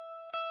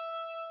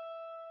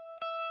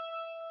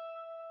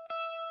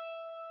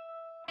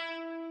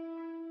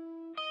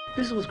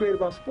This is what's great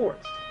about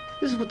sports.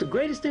 This is what the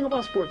greatest thing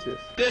about sports is.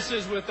 This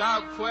is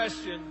without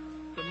question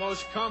the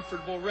most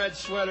comfortable red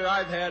sweater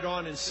I've had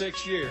on in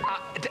 6 years.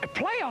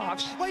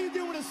 Playoffs? What do you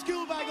do with a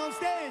school bag on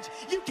stage?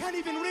 You can't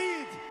even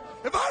read.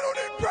 If I don't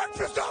eat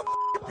breakfast, I'm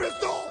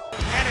pistol.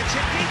 And it's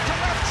hit deep to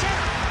left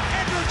center.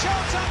 Andrew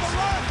Jones on the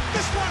run.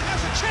 This one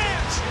has a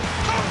chance.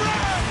 Home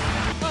run!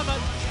 Clement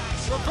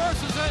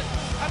reverses it,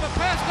 and the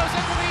pass goes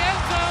into the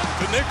end zone.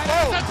 To Nick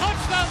Foles. It's a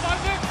touchdown by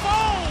Nick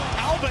Foles.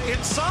 Alba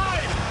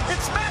inside.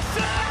 It's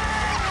Messi!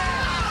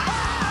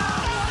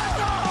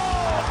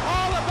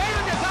 Oh, the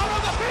Bader gets out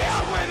on the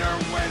field. Winner,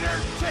 winner,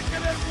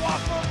 chicken and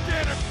waffle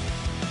dinner.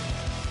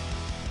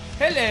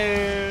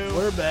 Hello.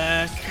 We're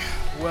back.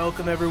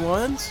 Welcome,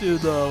 everyone, to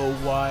the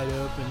Wide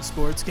Open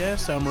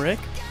Sportscast. I'm Rick.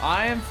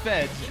 I am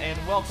Feds, and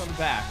welcome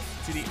back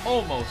to the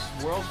almost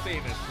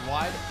world-famous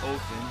Wide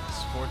Open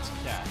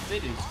Sportscast.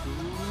 It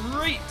is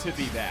great to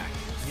be back.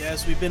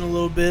 Yes, we've been a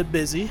little bit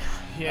busy.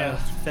 Yeah.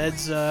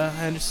 Feds, I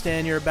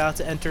understand you're about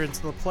to enter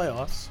into the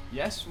playoffs.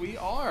 Yes, we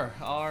are.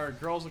 Our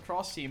girls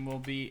lacrosse team will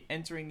be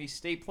entering the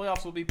state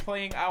playoffs. We'll be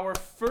playing our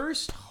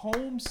first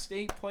home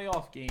state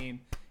playoff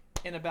game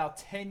in about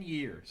 10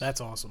 years.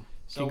 That's awesome.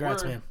 So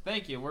Congrats, man.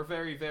 Thank you. We're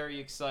very, very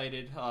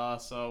excited.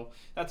 So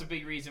that's a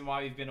big reason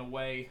why we've been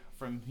away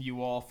from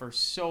you all for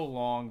so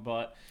long.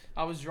 But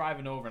I was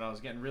driving over and I was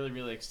getting really,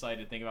 really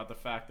excited thinking about the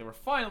fact that we're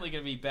finally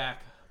going to be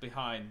back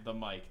behind the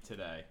mic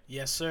today.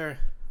 Yes, sir.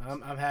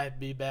 I'm happy to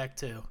be back,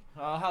 too.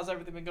 How's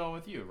everything been going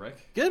with you, Rick?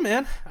 Good,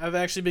 man. I've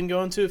actually been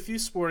going to a few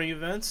sporting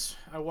events.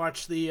 I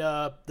watched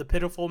the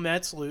pitiful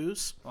Mets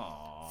lose.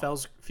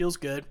 Aww. Feels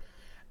good.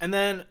 And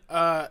then,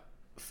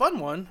 fun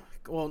one.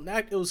 Well,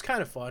 it was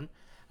kind of fun.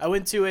 I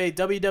went to a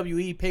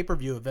WWE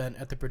pay-per-view event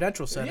at the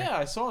Prudential Center. Yeah,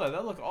 I saw that.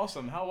 That looked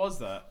awesome. How was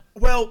that?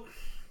 Well,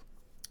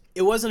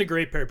 it wasn't a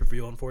great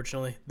pay-per-view,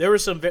 unfortunately. There were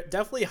some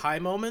definitely high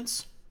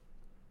moments,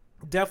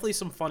 definitely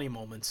some funny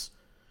moments.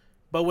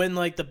 But when,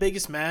 like, the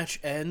biggest match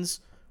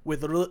ends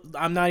with,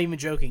 I'm not even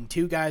joking,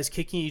 two guys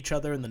kicking each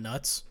other in the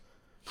nuts,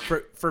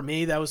 for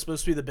me, that was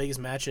supposed to be the biggest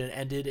match, and it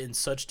ended in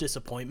such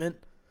disappointment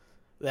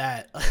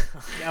that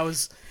I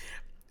was...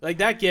 Like,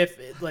 that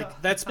GIF,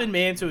 like, that's been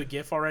made into a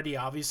GIF already,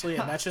 obviously,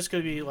 and that's just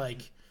going to be,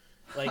 like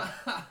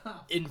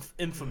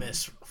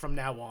infamous from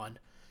now on.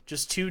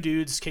 Just two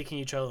dudes kicking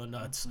each other in the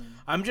nuts.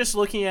 I'm just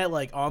looking at,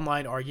 like,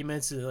 online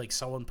arguments, and, like,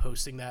 someone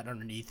posting that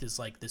underneath is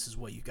like, this is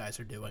what you guys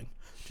are doing.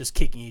 Just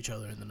kicking each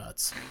other in the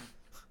nuts.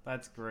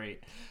 That's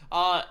great.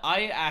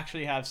 I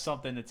actually have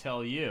something to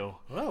tell you.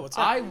 Oh, what's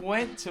that? I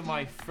went to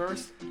my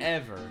first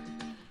ever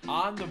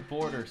On the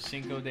Border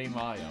Cinco de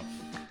Mayo.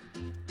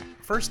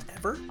 First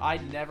ever? I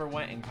never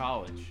went in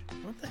college.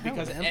 What the hell,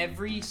 Because man?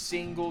 every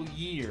single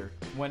year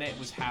when it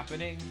was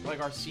happening,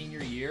 like our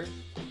senior year,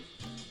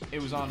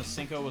 it was on a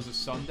Cinco, was a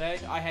Sunday.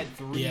 I had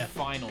three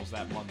finals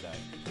that Monday.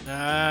 Oh.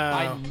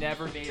 I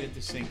never made it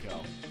to Cinco.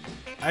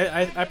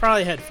 I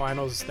probably had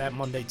finals that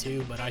Monday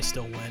too, but I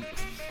still went.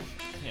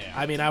 Yeah.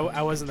 I mean,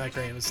 I wasn't that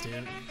great of a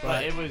student.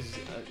 But it was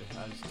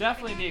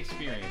definitely the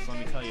experience, let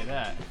me tell you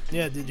that.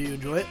 Yeah, did you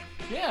enjoy it?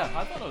 Yeah,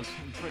 I thought it was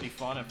pretty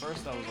fun. At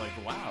first, I was like,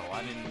 wow,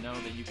 I didn't know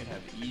that you could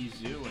have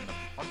Zoo in the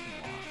parking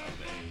lot of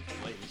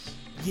a place.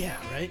 Yeah,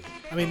 right?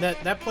 I mean,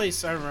 that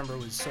place, I remember,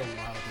 was so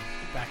wild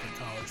back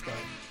in college, but...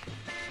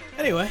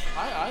 Anyway.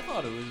 I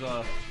thought it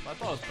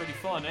was pretty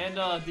fun.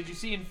 And did you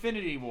see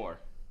Infinity War?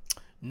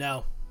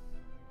 No.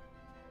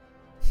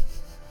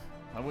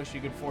 I wish you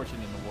good fortune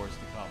in the wars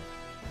to come.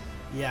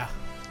 Yeah.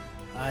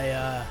 I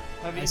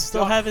Have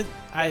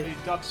you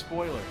ducked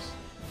spoilers?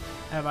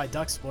 Have I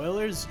ducked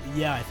spoilers?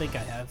 Yeah, I think I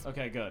have.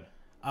 Okay, good.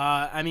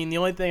 I mean, the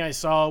only thing I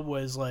saw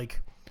was, like,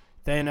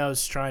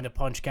 Thanos trying to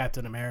punch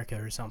Captain America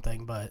or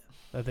something, but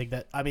I think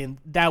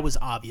that was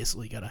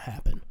obviously going to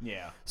happen.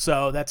 Yeah.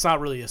 So that's not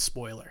really a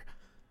spoiler.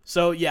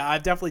 So, yeah,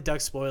 I've definitely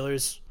ducked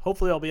spoilers.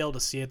 Hopefully I'll be able to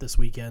see it this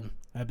weekend.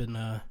 I've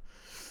been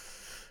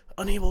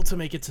unable to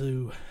make it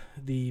to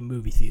the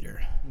movie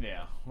theater.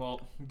 Yeah,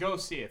 well, go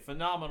see it.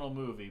 Phenomenal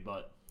movie,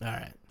 but all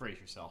right, brace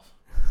yourself.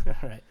 All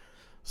right.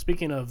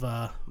 Speaking of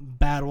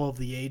Battle of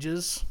the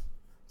Ages,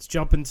 let's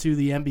jump into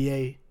the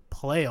NBA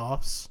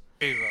playoffs.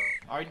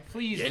 All right,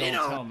 please don't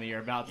tell me you're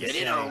about to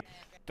say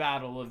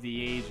Battle of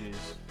the Ages.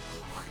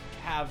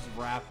 Cavs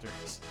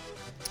Raptors.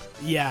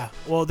 Yeah,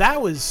 well,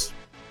 that was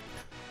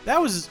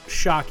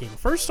shocking.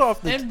 First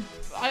off, and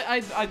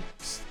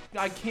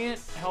I can't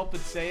help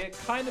but say it,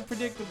 kind of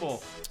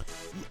predictable.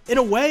 In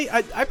a way,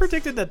 I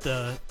predicted that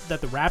the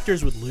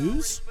Raptors would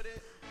lose.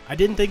 I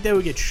didn't think they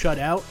would get shut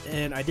out,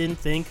 and I didn't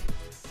think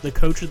the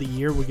coach of the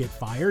year would get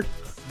fired.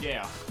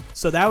 Yeah.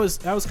 So that was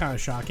kind of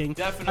shocking.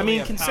 Definitely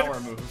a power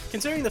move.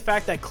 Considering the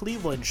fact that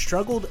Cleveland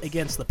struggled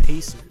against the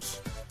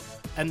Pacers,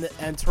 and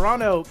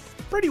Toronto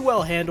pretty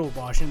well handled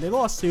Washington. They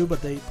lost two,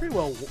 but they pretty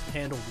well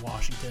handled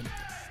Washington.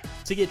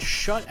 To get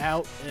shut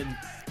out and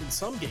in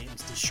some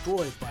games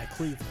destroyed by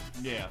Cleveland.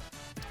 Yeah.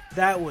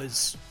 That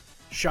was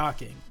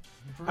shocking.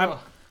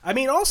 I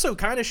mean, also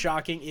kind of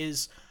shocking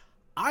is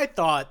I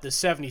thought the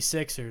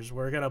 76ers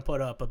were going to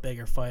put up a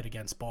bigger fight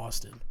against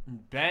Boston.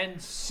 Ben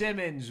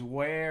Simmons,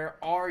 where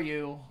are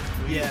you?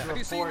 Please Yeah. report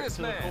you seen this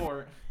to man? the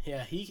court.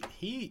 Yeah,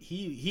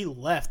 he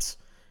left.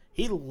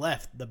 He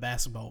left the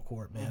basketball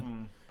court, man.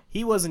 Mm-hmm.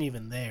 He wasn't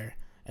even there.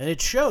 And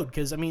it showed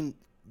because, I mean,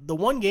 the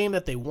one game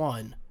that they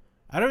won,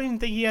 I don't even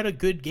think he had a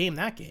good game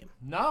that game.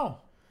 No.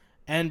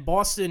 And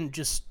Boston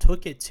just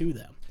took it to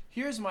them.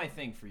 Here's my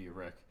thing for you,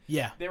 Rick.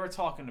 Yeah. They were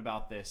talking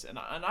about this, and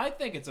I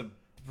think it's a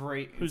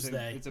great. Who's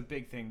they? It's a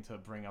big thing to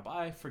bring up.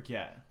 I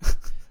forget.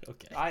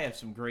 Okay. I have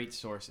some great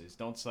sources.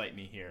 Don't cite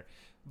me here.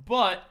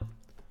 But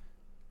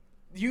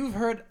you've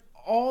heard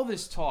all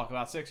this talk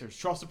about Sixers.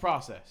 Trust the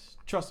process.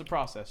 Trust the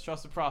process.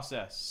 Trust the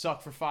process.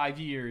 Suck for 5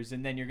 years,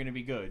 and then you're going to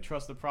be good.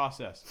 Trust the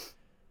process.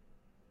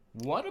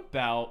 What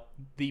about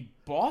the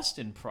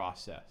Boston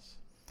process?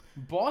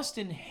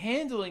 Boston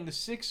handling the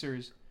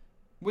Sixers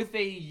with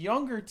a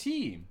younger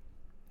team.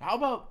 How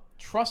about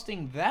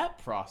trusting that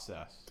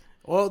process?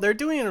 Well, they're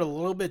doing it a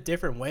little bit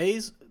different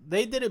ways.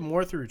 They did it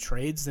more through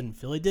trades than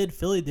Philly did.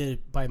 Philly did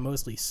it by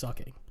mostly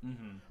sucking.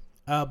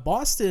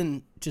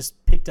 Boston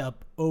just picked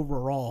up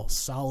overall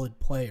solid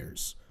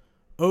players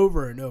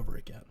over and over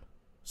again.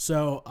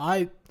 So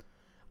I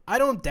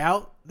don't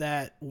doubt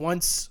that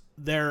once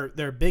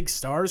their big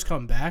stars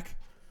come back,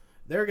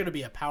 they're going to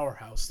be a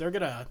powerhouse. They're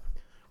going to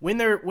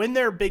when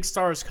their big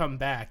stars come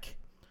back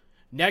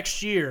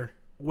next year,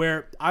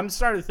 where I'm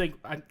starting to think,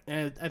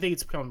 and I think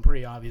it's becoming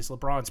pretty obvious,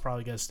 LeBron's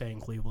probably going to stay in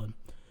Cleveland.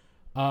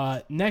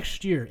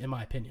 Next year, in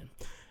my opinion.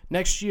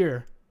 Next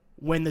year,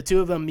 when the two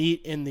of them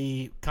meet in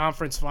the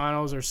conference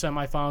finals or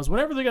semifinals,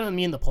 whenever they're going to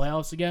meet in the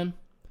playoffs again,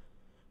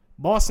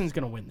 Boston's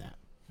going to win that.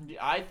 Yeah,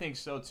 I think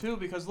so too,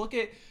 because look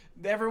at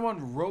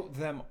everyone wrote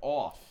them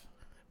off.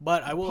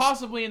 But I will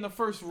Possibly in the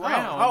first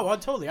round. Oh,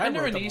 totally. And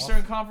they're wrote in the them Eastern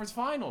off. Conference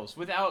Finals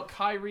without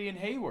Kyrie and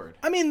Hayward.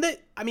 I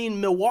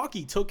mean,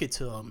 Milwaukee took it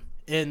to them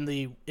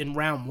in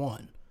round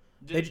one.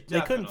 They couldn't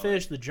Definitely.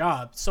 finish the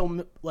job.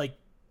 So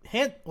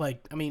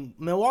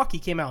Milwaukee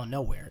came out of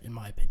nowhere, in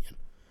my opinion.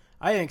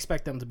 I didn't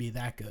expect them to be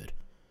that good.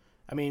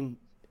 I mean,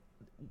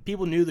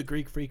 people knew the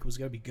Greek Freak was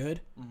going to be good,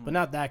 but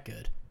not that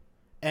good.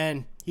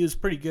 And he was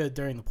pretty good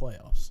during the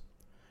playoffs.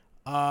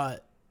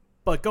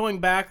 But going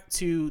back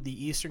to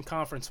the Eastern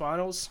Conference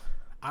Finals,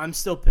 I'm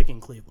still picking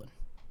Cleveland.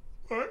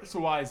 So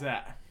why is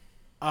that?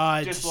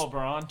 Just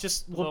LeBron?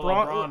 Just The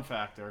LeBron. LeBron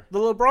factor. The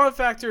LeBron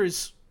factor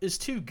is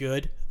too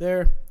good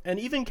there, and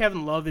even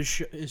Kevin Love is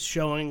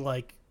showing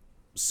like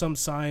some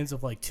signs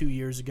of like 2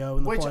 years ago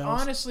in the Which, playoffs.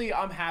 honestly,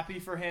 I'm happy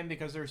for him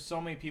because there's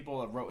so many people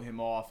that wrote him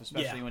off,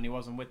 especially Yeah. when he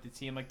wasn't with the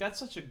team. Like, that's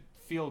such a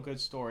feel-good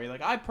story.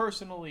 Like, I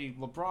personally,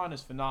 LeBron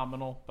is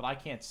phenomenal, but I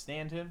can't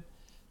stand him.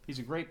 He's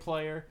a great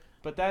player,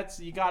 but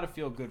you got to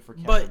feel good for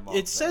Kevin But Love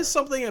it says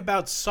something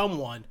about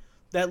someone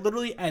that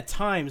literally at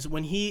times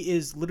when he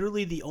is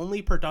literally the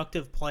only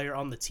productive player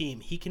on the team,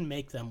 he can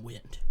make them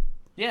win.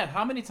 Yeah,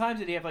 how many times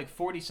did he have like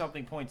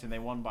 40-something points and they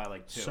won by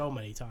like 2? So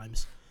many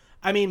times.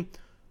 I mean,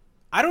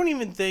 I don't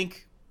even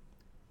think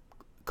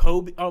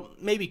Kobe. Oh,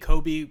 maybe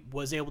Kobe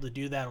was able to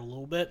do that a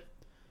little bit.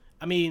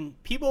 I mean,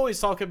 people always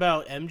talk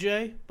about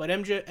MJ, but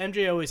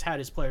MJ always had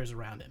his players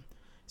around him.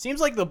 Seems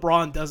like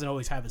LeBron doesn't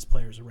always have his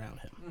players around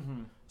him.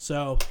 Mm-hmm.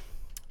 So,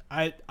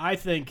 I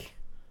think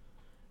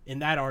in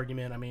that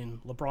argument, I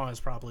mean, LeBron is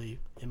probably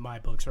in my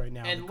books right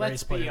now. And the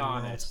let's greatest player be in the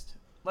world. honest.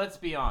 Let's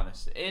be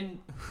honest. And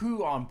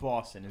who on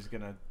Boston is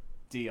going to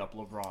D up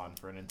LeBron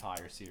for an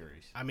entire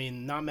series? I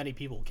mean, not many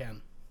people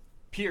can.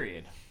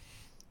 Period.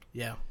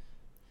 Yeah.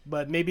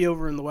 But maybe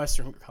over in the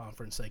Western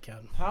Conference they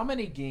can. How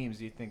many games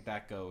do you think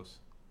that goes?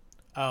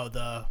 Oh,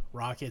 the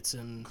Rockets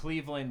and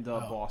Cleveland,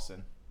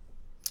 Boston.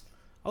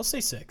 I'll say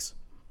 6.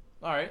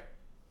 All right.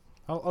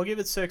 I'll give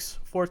it 6.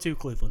 4-2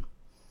 Cleveland.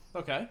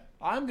 Okay.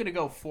 I'm going to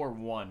go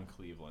 4-1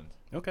 Cleveland.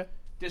 Okay.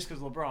 Just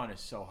because LeBron is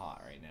so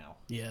hot right now.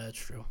 Yeah, that's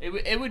true.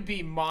 It would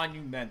be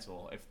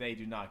monumental if they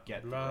do not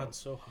get through. LeBron's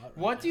so hot right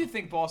What now. do you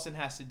think Boston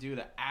has to do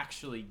to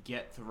actually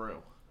get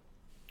through?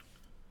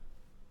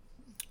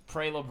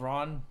 Pray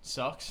LeBron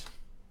sucks?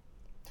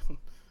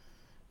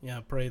 Yeah,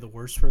 pray the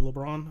worst for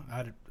LeBron.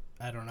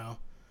 I don't know.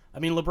 I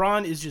mean,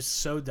 LeBron is just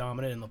so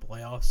dominant in the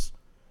playoffs.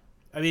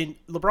 I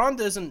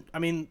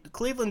mean,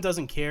 Cleveland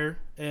doesn't care,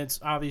 and it's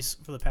obvious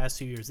for the past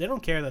 2 years. They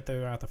don't care that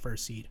they're out the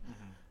first seed.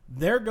 Mm-hmm.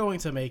 They're going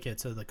to make it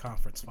to the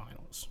conference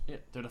finals. Yeah,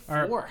 they're the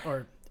 4.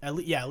 Or at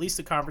least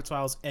the conference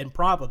finals, and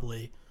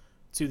probably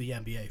to the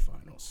NBA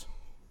finals.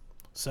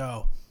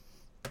 So,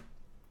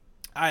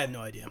 I have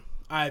no idea.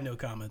 I have no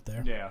comment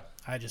there. Yeah.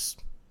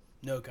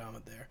 No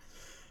comment there.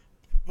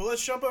 But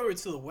let's jump over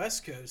to the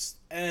West Coast.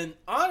 And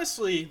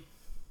honestly,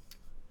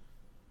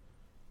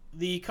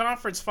 the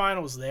conference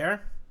finals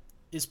there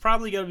is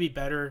probably going to be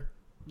better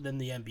than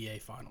the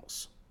NBA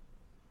finals.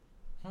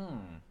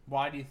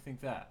 Why do you think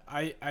that?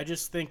 I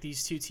just think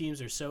these two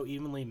teams are so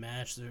evenly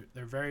matched.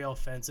 They're very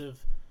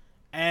offensive.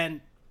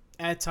 And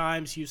at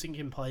times, Houston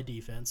can play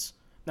defense.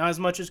 Not as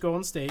much as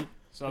Golden State.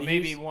 So but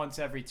maybe once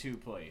every 2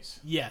 plays.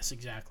 Yes,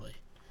 exactly.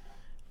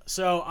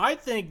 So I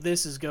think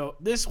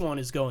this one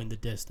is going the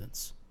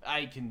distance.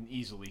 I can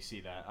easily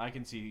see that. I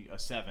can see a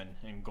 7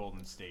 in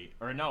Golden State.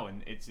 Or no,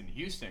 it's in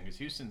Houston, because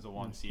Houston's the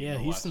 1 seed. Yeah, in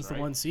the Houston's West, right?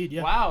 the 1 seed,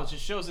 yeah. Wow, it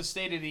just shows the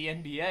state of the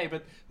NBA.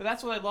 But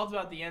that's what I loved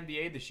about the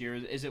NBA this year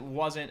is it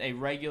wasn't a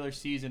regular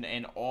season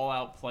and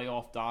all-out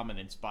playoff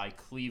dominance by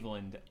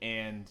Cleveland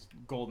and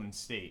Golden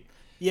State.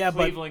 Yeah,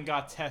 Cleveland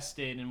got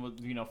tested and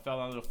fell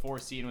out of the 4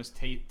 seed and was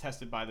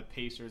tested by the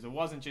Pacers. It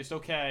wasn't just,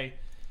 okay,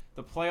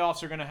 the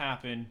playoffs are going to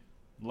happen.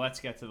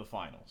 Let's get to the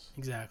finals.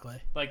 Exactly.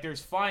 Like,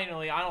 there's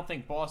finally, I don't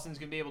think Boston's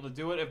going to be able to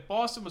do it. If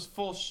Boston was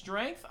full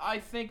strength, I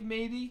think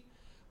maybe.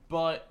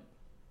 But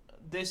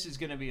this is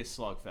going to be a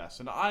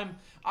slugfest. And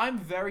I'm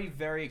very,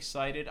 very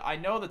excited. I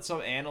know that some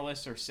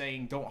analysts are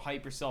saying don't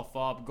hype yourself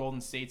up.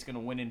 Golden State's going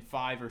to win in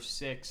 5 or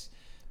 6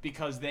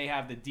 because they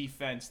have the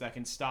defense that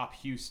can stop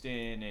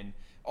Houston. And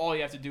all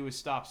you have to do is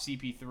stop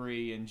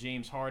CP3 and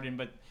James Harden.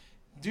 But,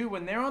 dude,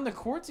 when they're on the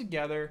court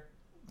together,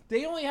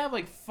 they only have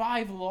like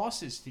 5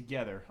 losses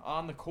together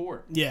on the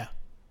court. Yeah.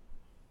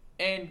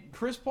 And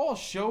Chris Paul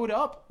showed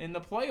up in the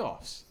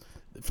playoffs.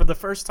 For the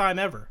first time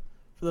ever.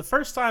 It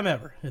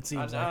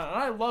seems like.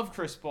 I love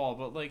Chris Paul,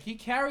 but like he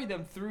carried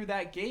them through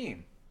that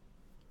game.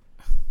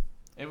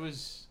 It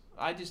was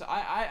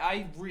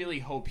I really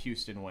hope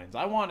Houston wins.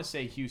 I want to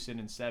say Houston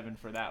in 7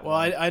 for that well,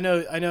 one. I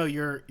know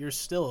you're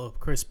still a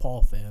Chris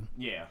Paul fan.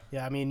 Yeah.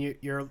 Yeah, I mean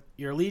your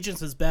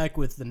allegiance is back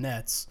with the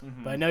Nets,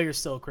 but I know you're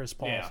still a Chris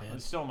Paul Yeah, fan.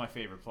 it's still my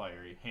favorite player,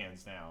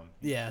 hands down.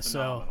 Yeah,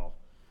 Phenomenal.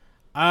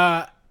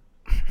 so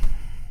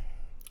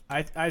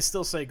I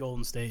still say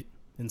Golden State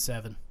in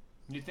 7.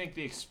 Do you think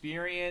the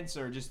experience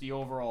or just the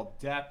overall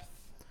depth?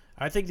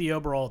 I think the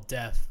overall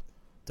depth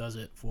does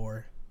it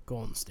for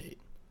Golden State.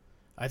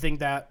 I think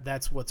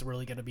that's what's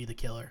really going to be the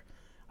killer.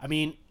 I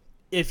mean,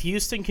 if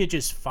Houston could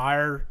just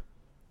fire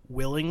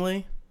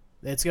willingly,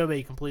 it's going to be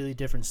a completely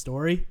different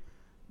story.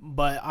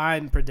 But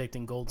I'm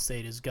predicting Golden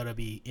State is going to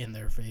be in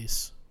their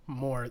face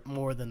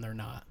more than they're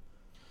not.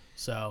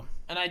 So,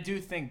 and I do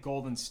think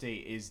Golden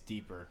State is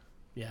deeper.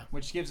 Yeah.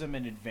 Which gives them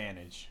an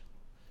advantage.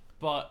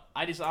 But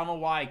I don't know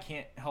why I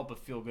can't help but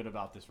feel good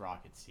about this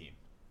Rockets team.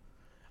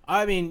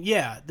 I mean,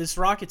 yeah, this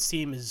Rockets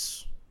team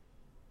is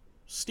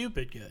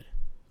stupid good.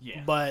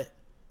 Yeah. But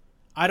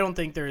I don't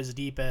think they're as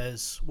deep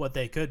as what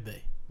they could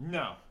be.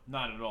 No,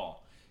 not at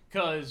all.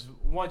 Because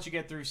once you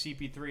get through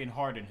CP3 and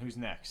Harden, who's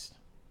next?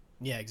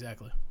 Yeah,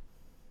 exactly.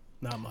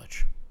 Not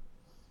much.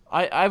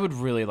 I would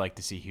really like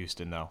to see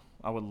Houston, though.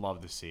 I would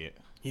love to see it.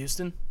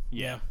 Houston?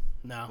 Yeah.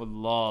 No. Would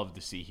love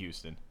to see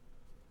Houston.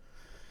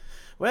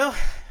 Well,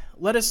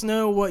 let us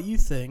know what you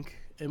think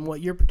and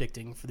what you're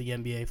predicting for the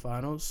NBA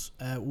Finals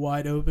at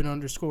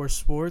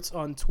wideopen_sports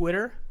on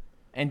Twitter.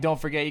 And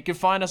don't forget, you can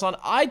find us on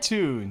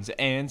iTunes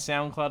and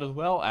SoundCloud as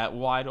well at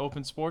Wide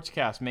Open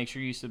Sportscast. Make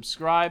sure you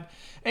subscribe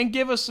and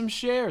give us some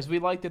shares. We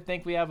like to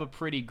think we have a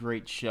pretty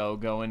great show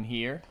going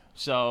here.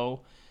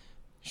 So,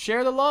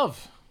 share the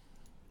love.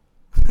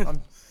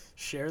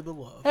 Share the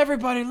love.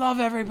 Everybody love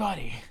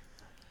everybody.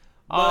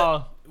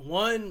 But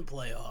one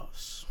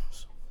playoffs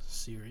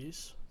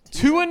series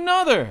to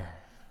another.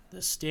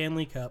 The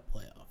Stanley Cup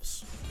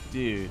playoffs.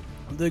 Dude.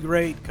 The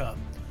Great Cup.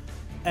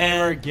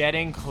 And we're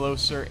getting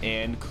closer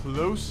and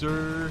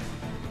closer.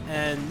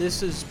 And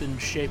this has been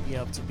shaping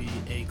up to be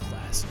a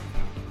classic.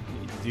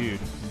 Dude,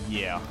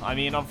 yeah. I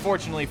mean,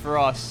 unfortunately for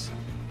us,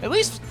 at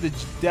least the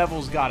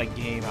Devils got a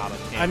game out of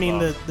Tampa. I mean,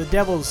 the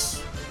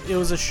Devils, it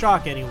was a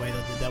shock anyway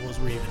that the Devils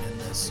were even in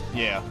this.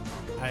 Yeah.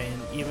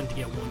 Even to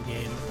get one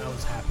game, I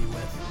was happy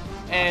with.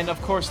 And,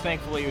 of course,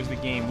 thankfully, it was the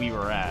game we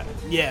were at.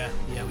 Yeah,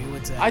 we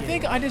went to that I game.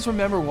 think I just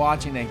remember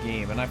watching that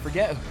game, and I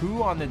forget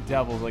who on the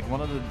Devils, like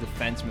one of the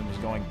defensemen was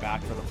going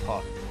back for the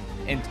puck.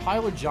 And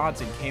Tyler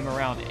Johnson came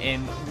around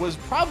and was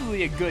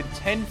probably a good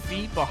 10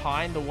 feet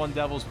behind the one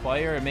Devils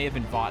player. It may have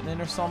been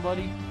Vatanen or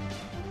somebody.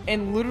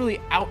 And literally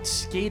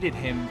outskated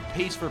him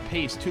pace for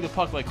pace to the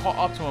puck, like caught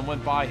up to him,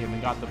 went by him,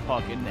 and got the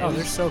puck. And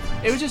they're so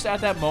fast. It was just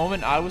at that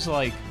moment, I was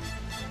like,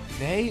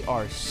 they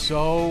are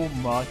so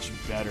much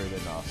better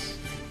than us.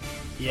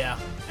 Yeah.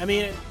 I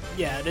mean,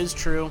 it is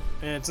true.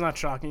 And it's not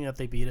shocking that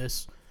they beat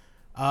us.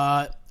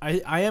 I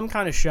am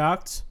kind of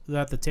shocked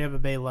that the Tampa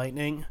Bay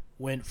Lightning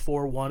went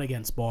 4-1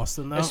 against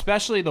Boston, though.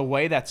 Especially the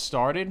way that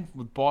started,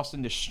 with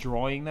Boston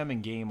destroying them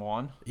in Game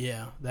 1.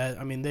 Yeah.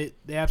 They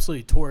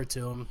absolutely tore it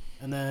to them.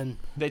 And then...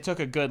 They took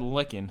a good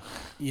licking.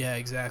 Yeah,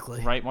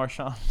 exactly. Right,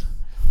 Marchand?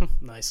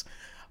 Nice.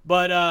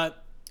 But,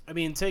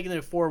 taking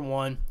it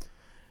 4-1,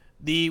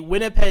 the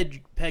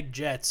Winnipeg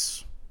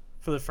Jets...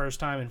 for the first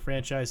time in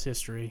franchise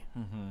history,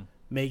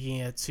 making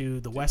it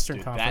to the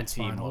Western Conference Finals.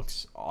 That team Finals.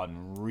 looks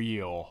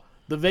unreal.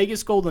 The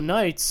Vegas Golden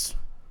Knights,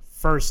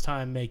 first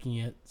time making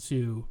it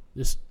to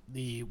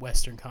the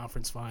Western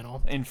Conference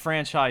Final. In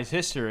franchise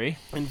history.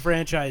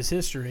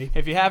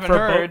 If you haven't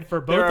heard, for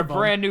both they're a of them,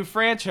 brand new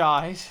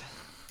franchise.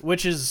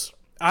 Which is,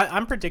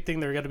 I'm predicting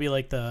they're going to be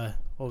like the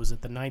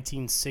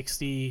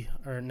 1960,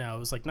 or no, it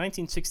was like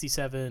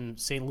 1967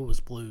 St. Louis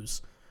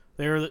Blues.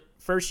 They were the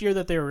first year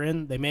that they were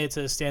in, they made it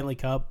to the Stanley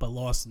Cup, but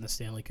lost in the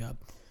Stanley Cup.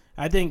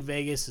 I think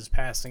Vegas is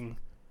passing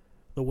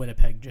the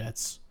Winnipeg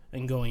Jets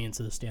and going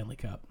into the Stanley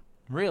Cup.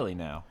 Really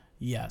now?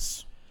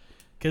 Yes.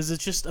 because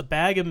it's just a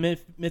bag of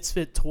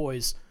misfit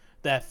toys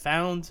that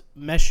found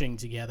meshing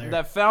together.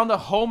 That found a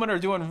home and are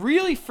doing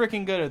really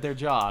freaking good at their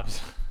jobs.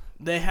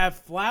 They have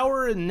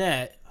Flower and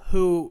Net,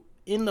 who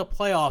in the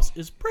playoffs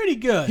is pretty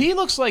good. He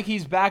looks like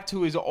he's back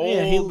to his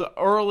old,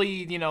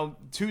 early,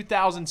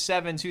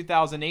 2007,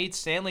 2008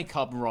 Stanley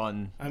Cup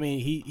run. I mean,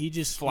 he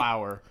just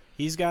Flower.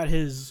 He's got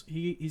his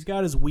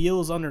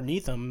wheels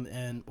underneath him,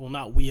 and well,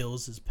 not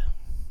wheels.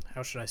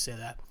 How should I say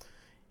that?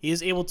 He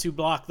is able to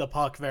block the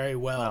puck very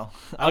well.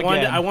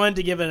 I wanted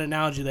to give an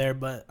analogy there,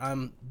 but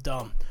I'm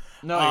dumb.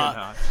 No, you're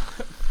not.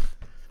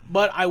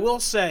 But I will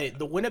say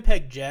the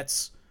Winnipeg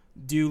Jets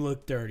do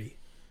look dirty.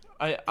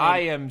 I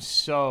am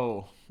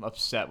so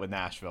upset with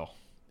Nashville.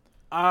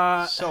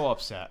 So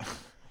upset.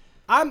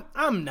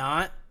 I'm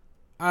not.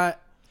 I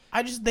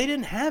just they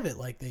didn't have it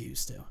like they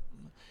used to.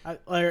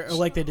 Or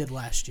like they did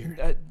last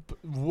year.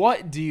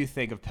 What do you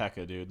think of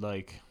Pekka, dude?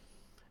 Like,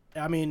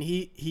 I mean,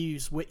 he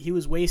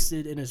was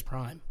wasted in his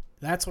prime.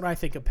 That's what I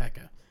think of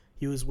Pekka.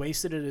 He was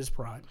wasted in his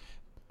prime.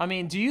 I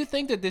mean, do you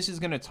think that this is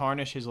going to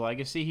tarnish his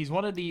legacy? He's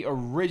one of the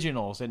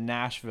originals in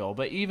Nashville,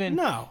 but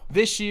even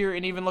this year,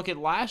 and even look at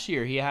last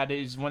year, he had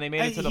when they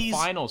made it to the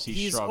finals,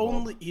 he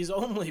struggled. He's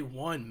only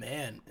one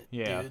man,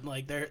 dude.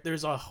 Like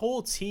there's a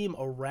whole team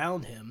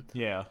around him,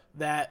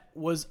 that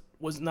was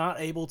not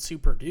able to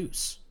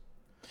produce.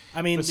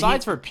 I mean,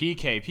 besides for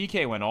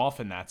PK went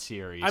off in that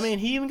series. I mean,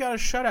 he even got a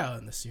shutout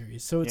in the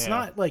series, so it's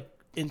not like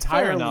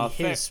entirely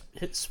his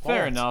fault.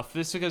 Fair enough.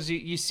 This is because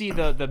you see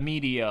the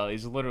media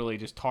is literally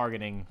just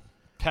targeting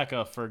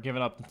Pekka for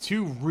giving up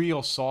 2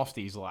 real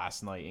softies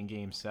last night in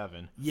Game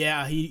 7.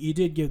 Yeah, he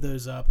did give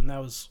those up, and that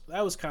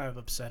was kind of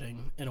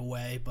upsetting in a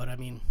way. But I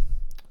mean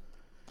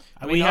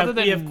we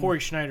have Corey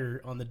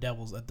Schneider on the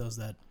Devils that does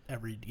that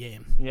every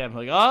game. Yeah, I'm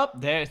like,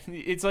 there.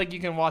 It's like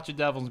you can watch the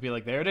Devils and be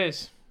like, there it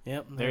is.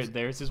 Yep.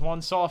 There's his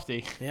one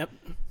softie. Yep.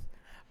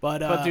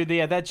 But dude,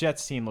 that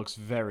Jets team looks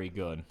very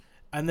good.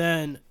 And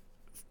then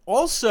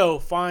also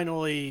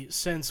finally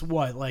since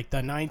like the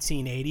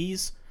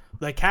 1980s,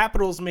 the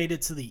Capitals made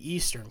it to the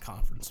Eastern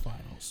Conference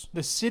Finals.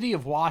 The city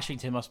of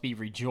Washington must be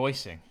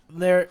rejoicing.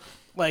 They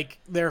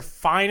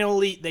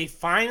finally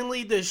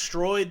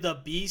destroyed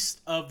the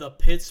beast of the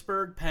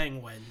Pittsburgh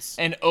Penguins.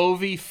 And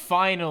Ovi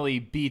finally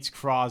beats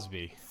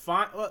Crosby.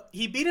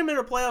 He beat him in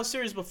a playoff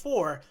series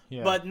before,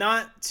 but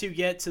not to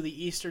get to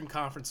the Eastern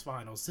Conference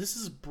Finals. This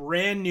is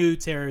brand new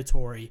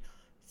territory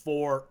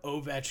for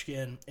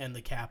Ovechkin and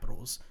the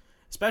Capitals,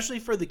 especially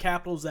for the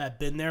Capitals that have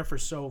been there for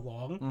so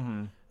long.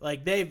 Mm-hmm.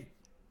 Like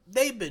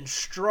they've been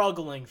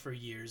struggling for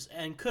years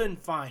and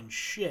couldn't find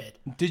shit.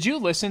 Did you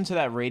listen to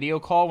that radio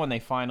call when they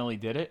finally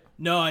did it?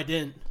 No, I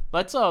didn't.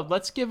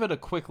 Let's give it a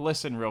quick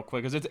listen real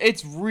quick, because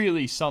it's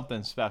really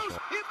something special.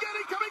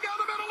 Evgeny coming down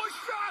the middle, a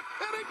shot,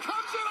 and it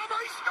comes in over.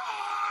 He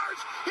scores!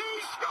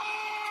 He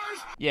scores!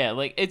 Yeah,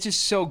 like it's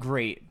just so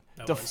great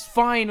to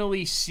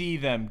finally see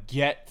them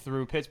get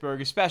through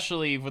Pittsburgh,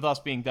 especially with us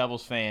being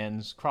Devils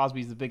fans.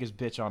 Crosby's the biggest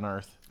bitch on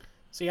earth.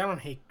 See, I don't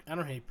hate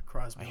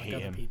Crosby like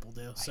other people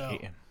do. So. I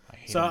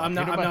hate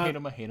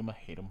him. I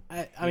hate him.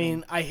 I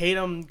mean, I hate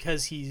him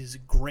because he's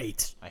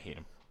great. I hate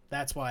him.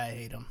 That's why I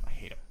hate him. I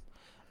hate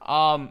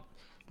him.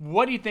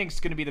 What do you think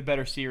is going to be the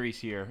better series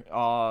here?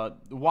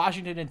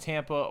 Washington and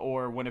Tampa,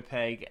 or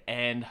Winnipeg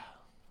and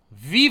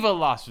Viva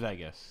Las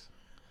Vegas?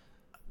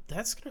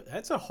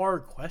 That's a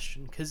hard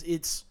question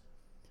because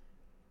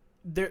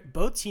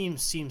both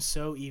teams seem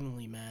so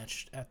evenly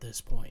matched at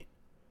this point,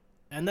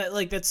 and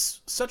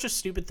that's such a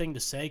stupid thing to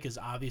say because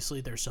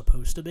obviously they're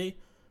supposed to be.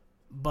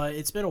 But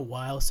it's been a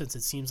while since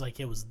it seems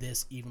like it was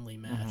this evenly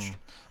matched.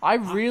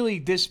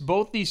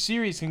 Both these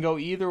series can go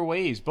either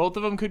ways. Both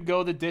of them could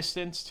go the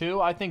distance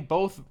too. I think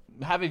both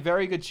have a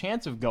very good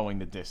chance of going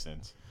the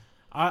distance.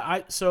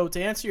 So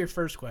to answer your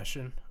first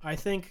question, I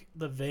think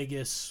the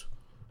Vegas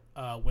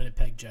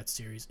Winnipeg Jets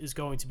series is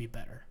going to be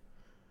better.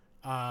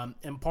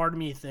 And part of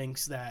me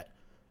thinks that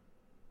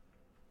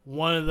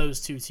one of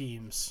those two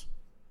teams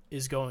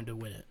is going to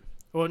win it.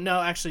 Well,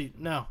 no, actually,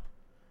 no.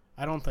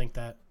 I don't think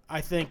that. I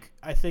think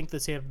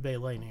the Tampa Bay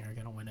Lightning are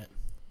going to win it.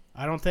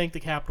 I don't think the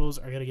Capitals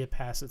are going to get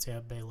past the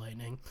Tampa Bay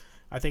Lightning.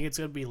 I think it's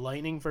going to be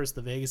Lightning versus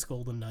the Vegas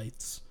Golden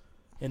Knights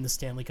in the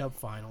Stanley Cup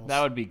Finals.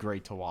 That would be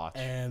great to watch.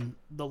 And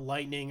the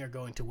Lightning are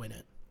going to win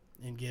it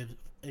and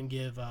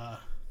give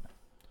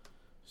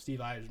Steve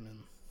Yzerman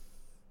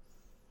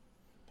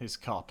his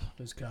cup.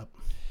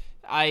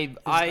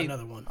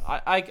 Another one.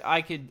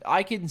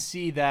 I can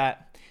see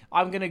that.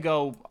 I'm gonna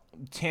go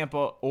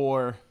Tampa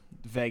or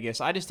Vegas.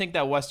 I just think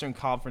that Western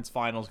Conference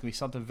Finals can be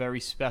something very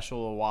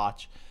special to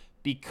watch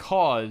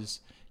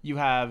because you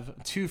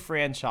have two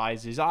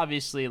franchises.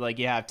 Obviously, like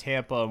you have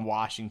Tampa and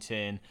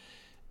Washington.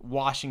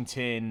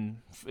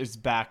 Washington is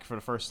back for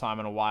the first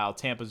time in a while.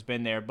 Tampa's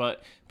been there,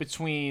 but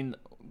between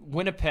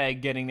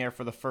Winnipeg getting there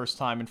for the first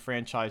time in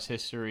franchise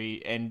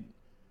history and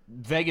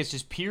Vegas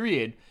just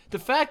period, the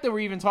fact that we're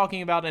even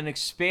talking about an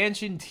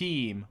expansion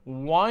team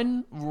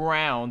 1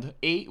 round,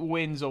 8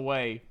 wins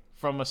away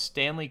from a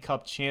Stanley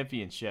Cup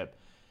championship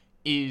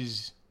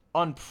is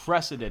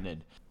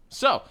unprecedented.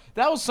 So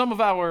that was some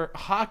of our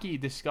hockey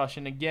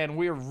discussion. Again,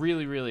 we're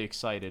really, really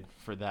excited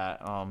for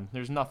that.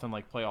 There's nothing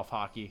like playoff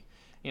hockey.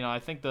 I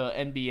think the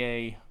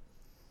NBA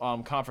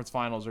conference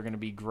finals are going to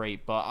be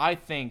great, but I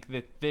think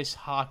that this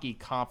hockey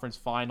conference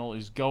final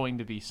is going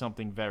to be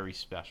something very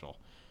special.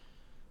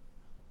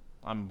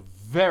 I'm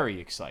very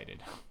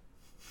excited.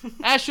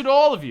 As should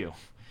all of you.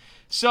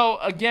 So,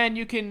 again,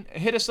 you can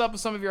hit us up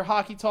with some of your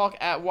hockey talk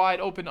at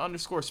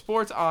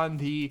wideopen_sports on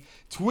the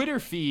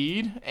Twitter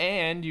feed,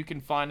 and you can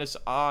find us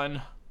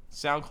on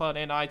SoundCloud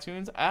and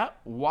iTunes at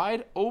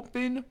Wide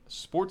Open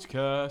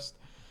Sportscast.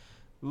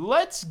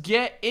 Let's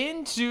get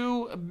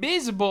into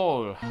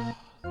baseball.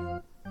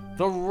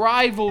 The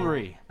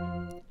rivalry.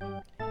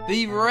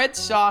 The Red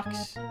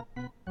Sox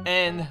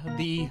and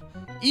the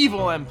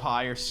evil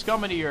empire,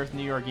 scum of the earth,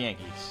 New York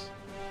Yankees.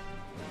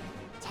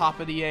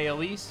 Top of the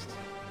AL East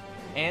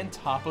and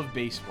top of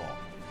baseball.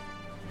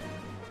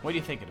 What are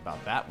you thinking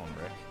about that one,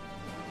 Rick?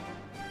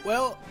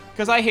 Well,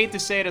 because I hate to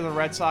say it as a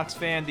Red Sox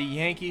fan, the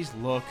Yankees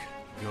look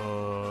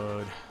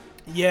good.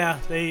 Yeah,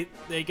 they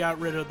got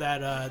rid of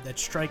that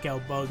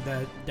strikeout bug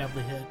that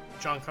definitely hit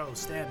Giancarlo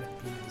Stanton at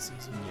the beginning of the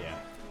season. Yeah.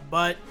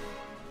 But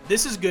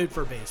this is good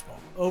for baseball.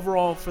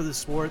 Overall, for the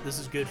sport, this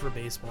is good for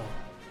baseball.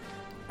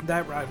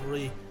 That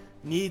rivalry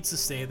needs to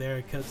stay there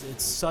because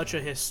it's such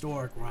a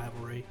historic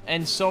rivalry.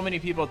 And so many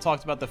people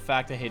talked about the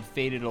fact that it had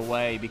faded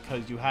away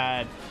because you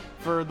had,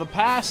 for the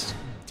past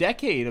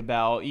decade,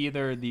 about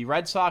either the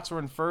Red Sox were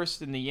in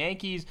first and the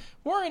Yankees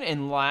weren't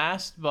in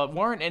last, but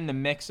weren't in the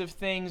mix of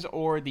things,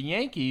 or the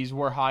Yankees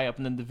were high up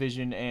in the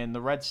division and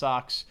the Red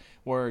Sox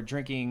were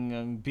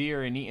drinking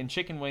beer and eating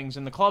chicken wings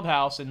in the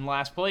clubhouse in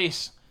last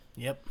place.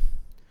 Yep.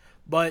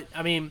 But,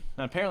 I mean...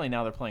 And apparently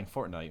now they're playing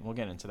Fortnite. We'll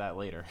get into that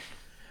later.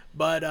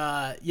 But,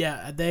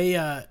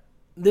 yeah,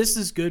 this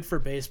is good for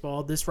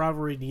baseball. This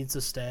rivalry needs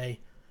to stay.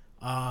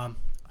 I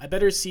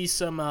better see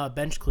some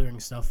bench clearing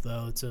stuff,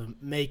 though, to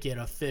make it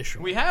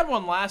official. We had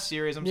one last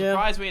series. I'm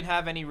surprised we didn't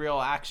have any real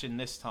action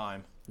this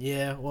time.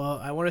 Yeah, well,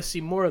 I want to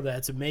see more of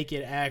that to make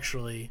it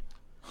actually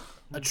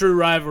a true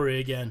rivalry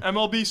again.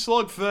 MLB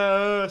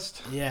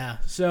Slugfest. Yeah,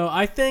 so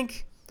I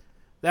think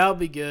that'll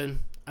be good.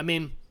 I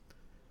mean,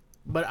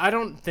 but I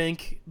don't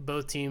think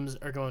both teams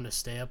are going to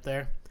stay up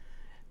there.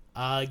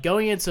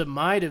 Going into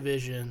my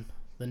division,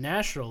 the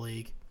National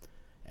League,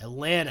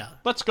 Atlanta.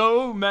 Let's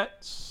go,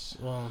 Mets.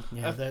 Well,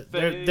 yeah,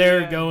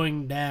 they're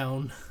going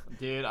down.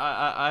 Dude,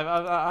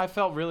 I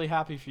felt really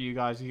happy for you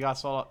guys. You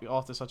got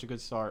off to such a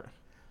good start.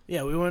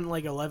 Yeah, we went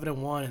like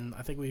 11-1, and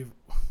I think we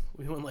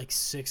went like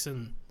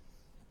 6-16.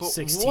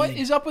 What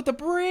is up with the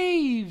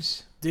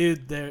Braves?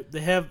 Dude,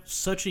 they have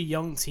such a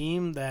young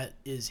team that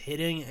is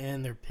hitting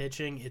and they're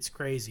pitching. It's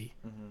crazy.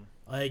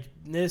 Mm-hmm. Like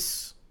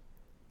this.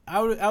 I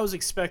was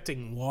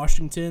expecting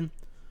Washington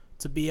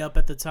to be up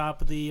at the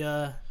top of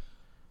the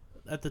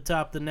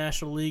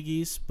National League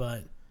East,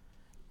 but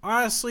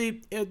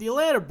honestly, if the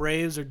Atlanta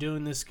Braves are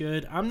doing this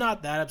good, I'm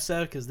not that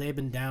upset because they've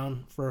been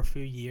down for a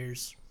few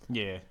years.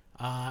 Yeah.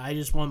 I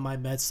just want my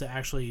Mets to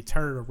actually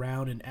turn it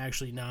around and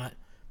actually not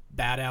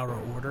bat out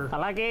of order. I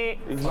like it.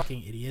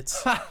 Fucking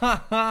idiots. Do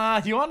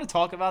you want to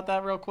talk about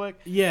that real quick?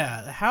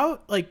 Yeah. How,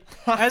 like,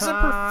 as a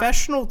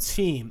professional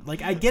team,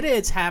 like, I get it,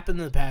 it's happened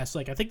in the past.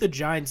 Like, I think the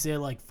Giants did it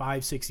like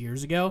 5-6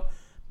 years ago.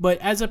 But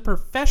as a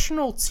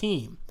professional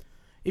team,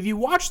 if you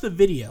watch the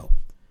video,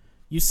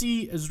 you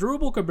see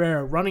Asdrubal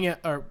Cabrera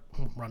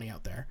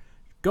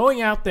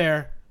going out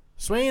there,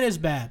 swinging his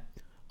bat.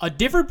 A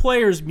different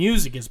player's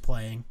music is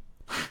playing.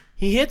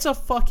 He hits a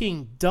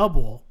fucking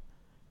double.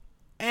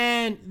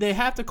 And they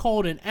have to call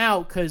it an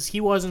out because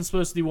he wasn't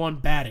supposed to be one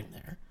batting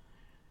there.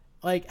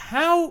 Like,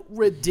 how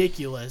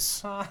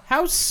ridiculous,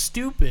 how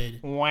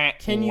stupid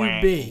can you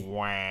be?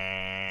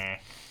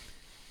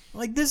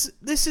 Like, this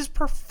is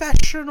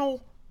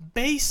professional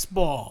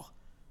baseball.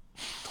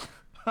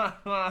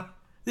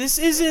 This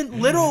isn't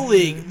Little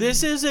League.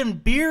 This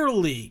isn't Beer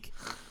League.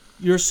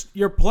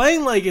 You're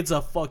playing like it's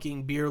a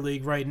fucking beer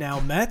league right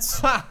now,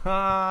 Mets.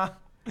 I'm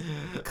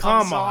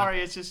sorry,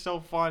 it's just so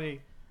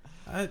funny.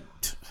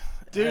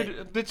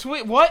 Dude,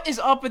 what is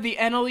up with the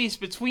NL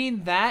East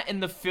between that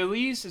and the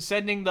Phillies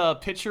sending the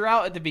pitcher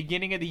out at the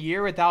beginning of the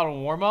year without a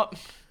warm-up?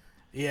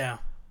 Yeah.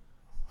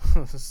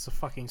 This is a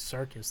fucking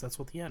circus. That's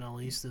what the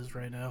NL East is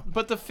right now.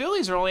 But the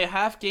Phillies are only a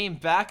half game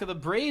back of the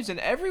Braves, and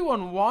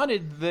everyone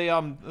wanted the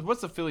what's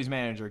the Phillies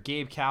manager?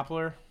 Gabe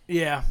Kapler?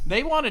 Yeah.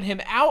 They wanted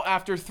him out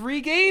after 3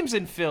 games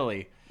in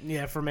Philly.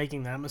 Yeah, for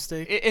making that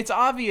mistake. It's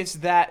obvious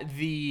that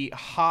the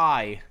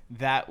high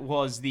that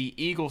was the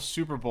Eagles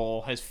Super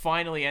Bowl has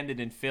finally ended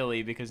in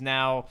Philly because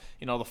now,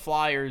 the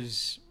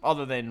Flyers,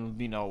 other than,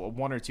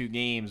 1 or 2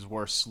 games,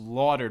 were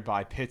slaughtered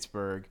by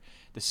Pittsburgh.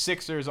 The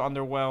Sixers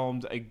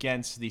underwhelmed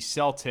against the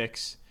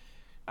Celtics.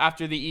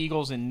 After the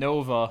Eagles and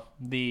Nova,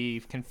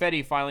 the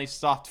confetti finally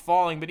stopped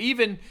falling. But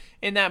even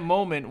in that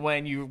moment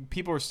when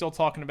people were still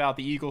talking about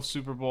the Eagles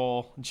Super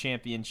Bowl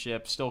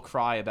championship, still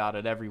cry about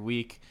it every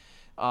week.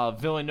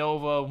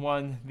 Villanova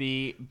won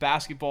the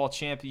basketball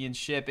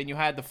championship, and you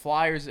had the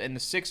Flyers and the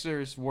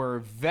Sixers were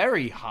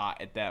very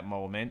hot at that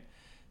moment.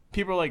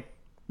 People are like,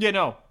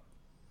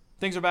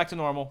 Things are back to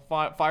normal.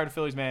 Fired the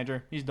Phillies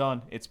manager. He's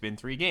done. It's been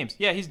 3 games.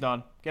 Yeah, he's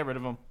done. Get rid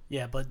of him.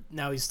 Yeah, but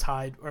now he's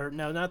tied. Or,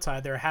 no, not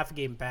tied. They're half a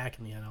game back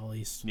in the NL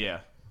East.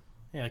 Yeah.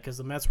 Yeah, because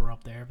the Mets were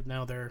up there, but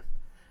now they're...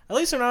 At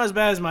least they're not as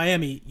bad as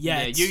Miami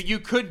yet. Yeah, you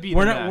could be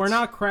we're the not, Mets. We're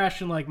not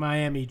crashing like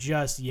Miami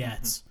just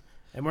yet.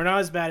 And we're not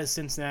as bad as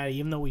Cincinnati,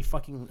 even though we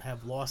fucking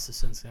have lost to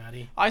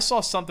Cincinnati. I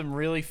saw something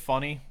really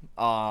funny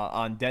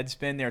on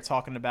Deadspin. They're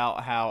talking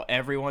about how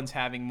everyone's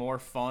having more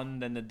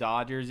fun than the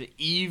Dodgers,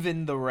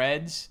 even the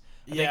Reds.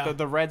 I think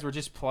the Reds were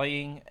just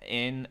playing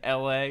in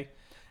L.A.,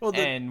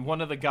 and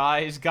one of the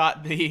guys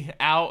got the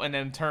out and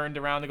then turned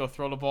around to go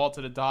throw the ball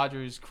to the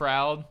Dodgers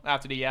crowd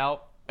after the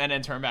out, and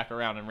then turned back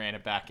around and ran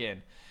it back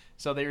in.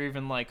 So they were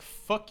even like,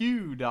 fuck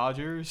you,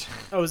 Dodgers.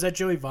 Oh, is that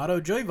Joey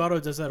Votto? Joey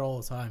Votto does that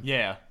all the time.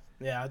 Yeah.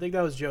 Yeah, I think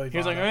that was Joey Votto. He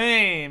was like,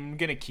 hey, I'm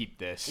going to keep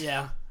this.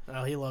 Yeah.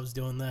 Oh, he loves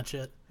doing that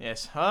shit.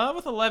 Yes.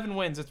 With 11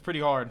 wins, it's pretty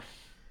hard.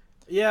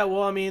 Yeah,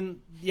 well, I mean,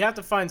 you have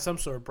to find some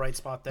sort of bright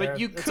spot there.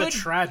 But it's a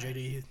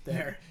tragedy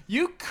there.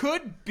 You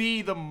could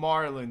be the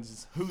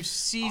Marlins, whose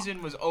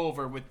season was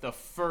over with the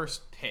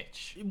first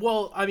pitch.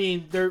 Well, I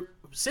mean,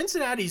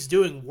 Cincinnati's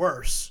doing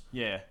worse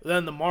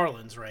than the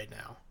Marlins right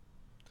now.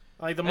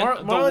 Like the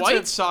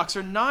White Sox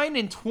are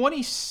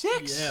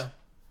 9-26. Yeah,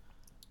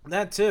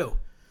 that too.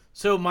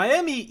 So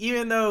Miami,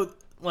 even though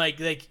like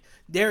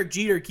Derek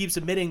Jeter keeps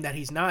admitting that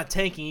he's not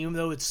tanking, even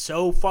though it's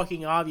so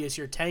fucking obvious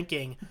you're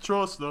tanking.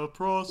 Trust the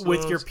process.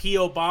 With your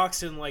P.O.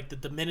 box in like the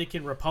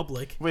Dominican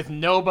Republic. With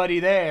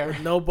nobody there.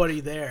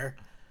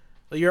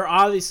 You're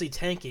obviously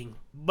tanking,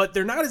 but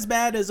they're not as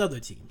bad as other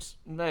teams.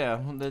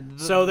 Yeah.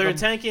 So they're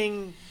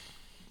tanking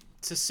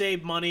to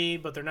save money,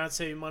 but they're not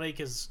saving money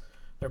because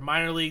their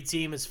minor league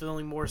team is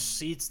filling more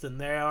seats than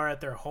they are at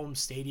their home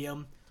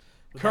stadium.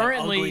 With that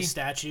ugly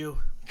statue.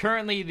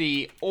 Currently,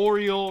 the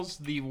Orioles,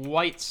 the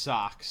White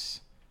Sox,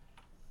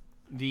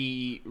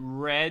 the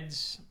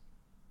Reds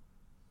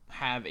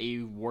have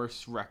a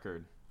worse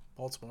record.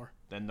 Baltimore.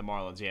 Than the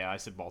Marlins. Yeah, I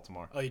said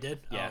Baltimore. Oh, you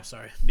did? Yeah. Oh,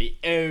 sorry. The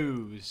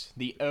O's.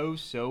 The O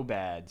so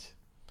bad.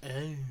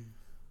 Oh.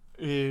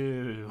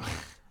 Ew.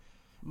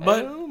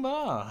 But, oh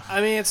my.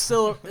 I mean, it's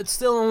still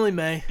only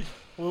May.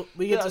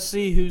 We get to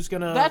see who's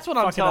going to... That's what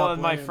I'm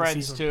telling my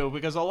friends, too,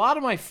 because a lot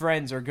of my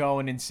friends are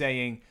going and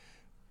saying...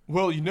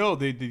 Well, you know,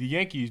 the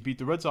Yankees beat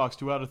the Red Sox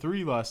 2 out of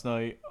 3 last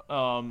night.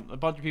 A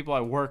bunch of people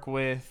I work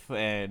with,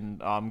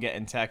 and I'm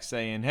getting texts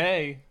saying,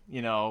 hey,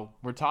 you know,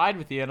 we're tied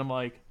with you. And I'm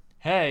like,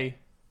 hey,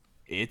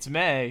 it's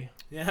May.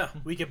 Yeah,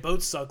 we could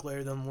both suck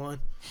later than one.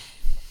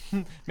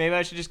 Maybe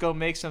I should just go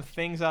make some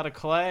things out of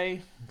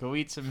clay, go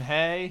eat some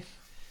hay.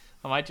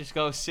 I might just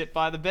go sit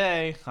by the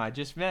bay. I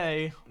just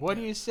may. What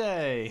do you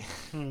say?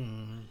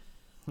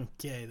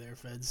 Okay there,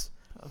 Feds.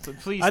 So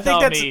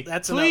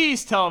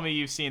please tell me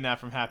you've seen that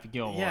from Happy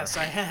Gilmore. Yes,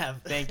 I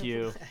have. Thank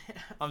you.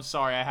 I'm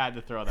sorry I had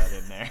to throw that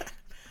in there.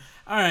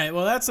 All right,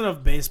 well that's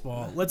enough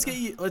baseball. Let's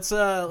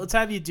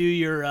have you do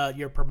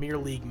your Premier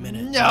League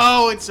minute.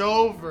 No, it's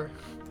over.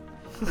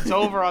 It's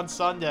over on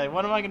Sunday.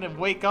 What am I going to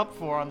wake up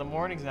for on the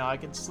mornings now? I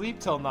can sleep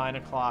till 9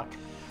 o'clock.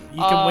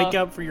 You can wake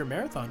up for your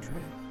marathon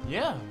train.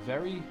 Yeah,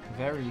 very,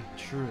 very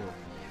true.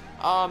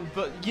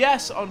 But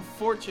yes,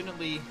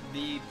 unfortunately,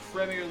 the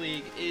Premier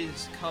League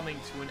is coming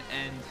to an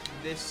end.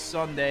 This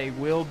Sunday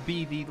will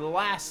be the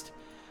last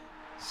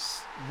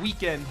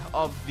weekend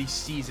of the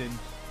season,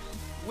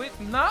 with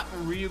not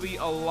really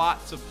a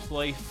lot to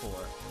play for.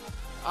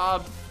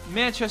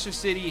 Manchester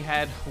City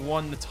had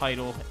won the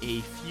title a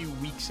few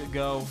weeks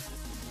ago.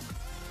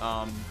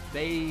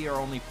 They are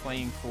only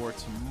playing for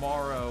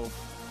tomorrow.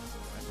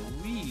 I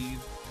believe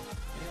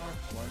they are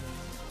playing.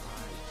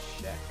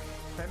 I check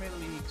Premier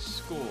League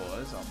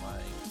scores on my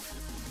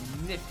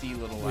nifty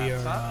little laptop. We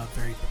are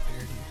very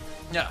prepared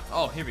here. Yeah.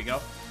 Oh, here we go.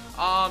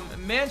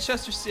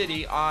 Manchester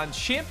City on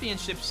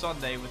Championship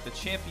Sunday, with the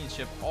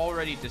championship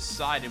already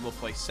decided, will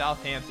play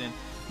Southampton.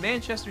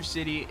 Manchester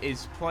City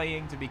is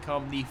playing to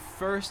become the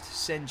first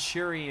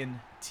Centurion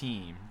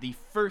team, the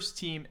first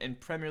team in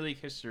Premier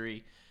League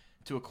history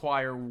to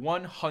acquire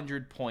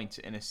 100 points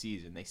in a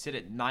season. They sit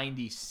at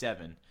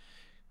 97,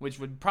 which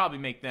would probably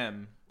make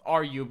them,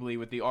 arguably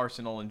with the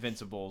Arsenal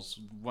Invincibles,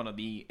 one of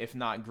the, if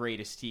not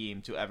greatest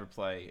team to ever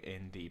play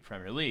in the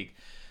Premier League.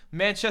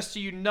 Manchester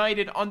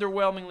United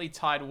underwhelmingly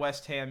tied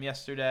West Ham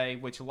yesterday,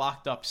 which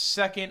locked up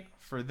second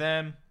for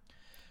them.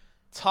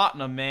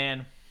 Tottenham,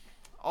 man,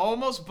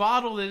 almost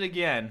bottled it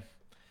again.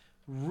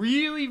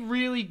 Really,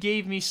 really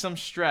gave me some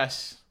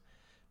stress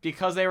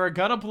because they were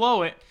going to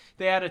blow it.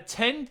 They had a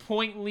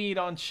 10-point lead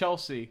on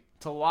Chelsea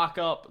to lock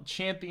up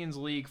Champions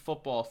League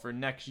football for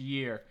next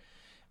year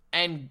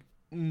and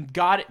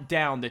got it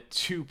down to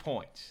 2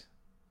 points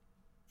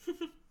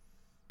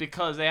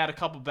because they had a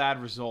couple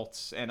bad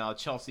results and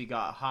Chelsea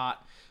got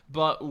hot.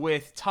 But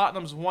with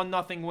Tottenham's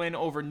 1-0 win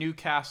over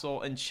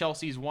Newcastle and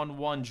Chelsea's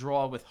 1-1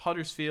 draw with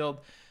Huddersfield,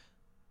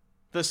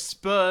 the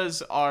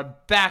Spurs are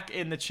back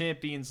in the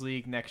Champions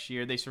League next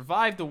year. They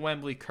survived the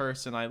Wembley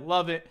curse, and I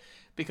love it.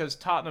 because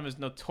Tottenham is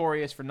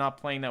notorious for not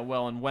playing that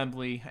well in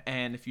Wembley.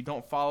 And if you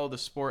don't follow the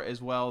sport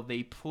as well,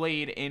 they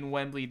played in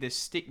Wembley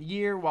this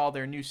year while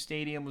their new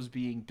stadium was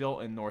being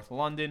built in North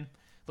London.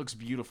 Looks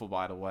beautiful,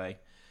 by the way.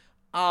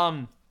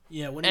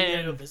 Yeah, when are you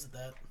going to go visit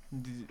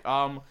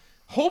that?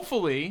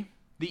 Hopefully,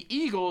 the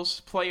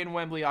Eagles play in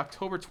Wembley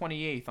October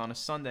 28th on a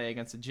Sunday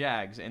against the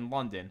Jags in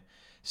London.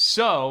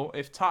 So,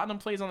 if Tottenham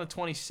plays on the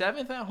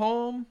 27th at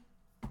home,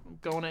 I'm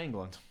going to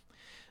England.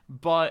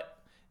 But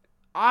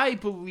I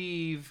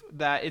believe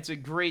that it's a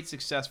great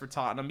success for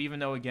Tottenham, even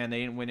though, again,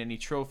 they didn't win any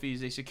trophies.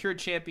 They secured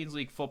Champions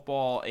League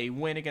football. A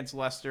win against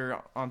Leicester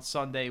on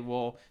Sunday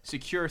will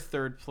secure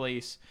third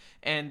place,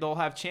 and they'll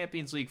have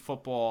Champions League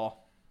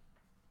football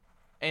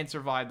and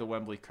survive the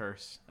Wembley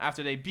curse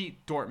after they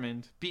beat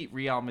Dortmund, beat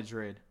Real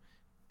Madrid,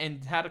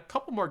 and had a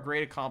couple more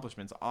great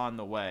accomplishments on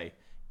the way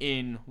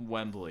in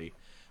Wembley.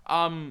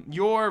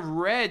 Your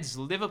Reds,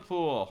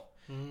 Liverpool,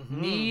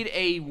 need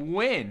a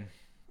win.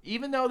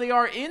 Even though they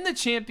are in the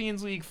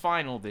Champions League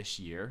final this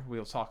year,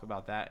 we'll talk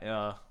about that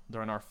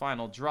during our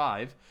final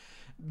drive,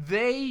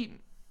 they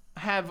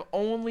have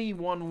only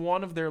won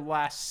one of their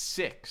last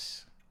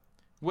 6,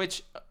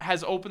 which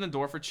has opened the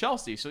door for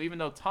Chelsea. So even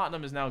though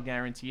Tottenham is now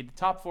guaranteed, the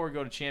top 4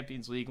 go to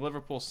Champions League.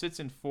 Liverpool sits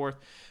in 4th,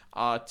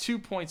 2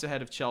 points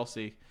ahead of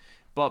Chelsea.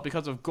 But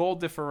because of goal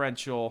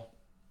differential,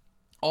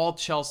 all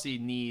Chelsea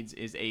needs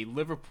is a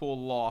Liverpool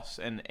loss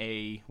and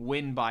a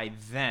win by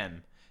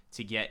them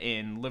to get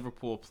in.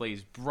 Liverpool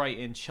plays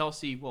Brighton.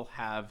 Chelsea will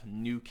have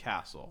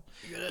Newcastle.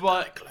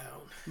 But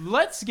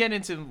let's get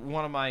into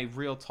one of my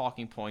real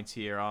talking points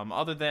here.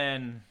 Other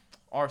than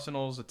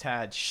Arsenal's a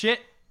tad shit,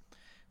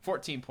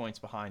 14 points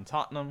behind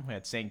Tottenham. We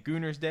had St.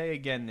 Gunner's Day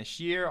again this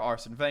year.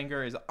 Arsene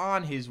Wenger is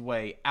on his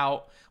way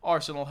out.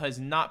 Arsenal has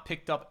not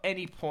picked up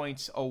any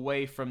points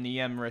away from the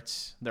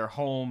Emirates, their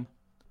home,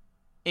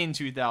 in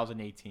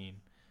 2018.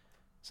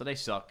 So they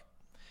suck.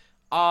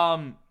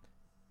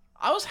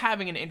 I was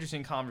having an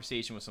interesting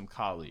conversation with some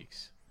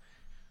colleagues.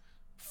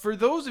 For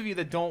those of you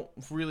that don't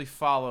really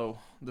follow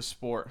the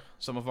sport,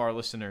 some of our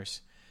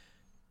listeners,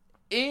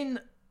 in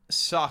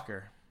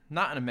soccer,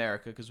 not in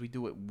America because we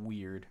do it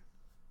weird,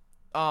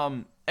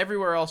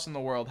 everywhere else in the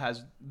world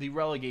has the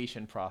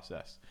relegation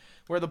process,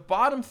 where the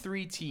bottom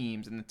 3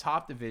 teams in the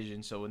top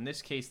division, so in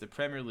this case the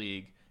Premier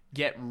League,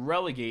 get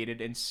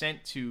relegated and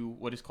sent to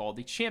what is called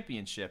the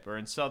championship, or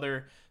in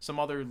some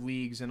other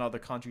leagues in other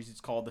countries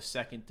it's called the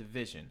second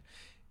division.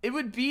 It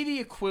would be the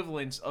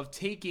equivalent of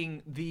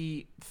taking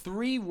the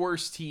 3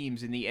 worst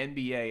teams in the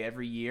NBA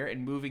every year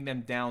and moving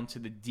them down to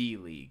the D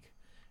League.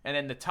 And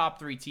then the top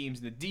 3 teams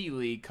in the D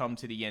League come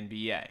to the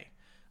NBA.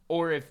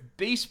 Or if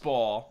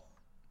baseball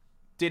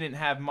didn't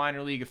have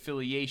minor league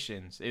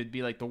affiliations, it would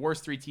be like the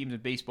worst 3 teams in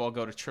baseball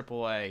go to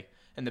AAA,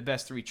 and the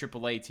best 3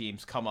 AAA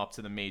teams come up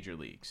to the major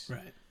leagues.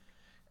 Right.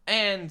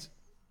 And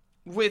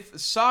with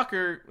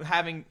soccer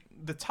having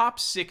the top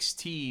 6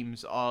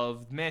 teams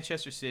of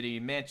Manchester City,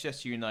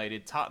 Manchester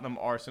United, Tottenham,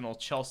 Arsenal,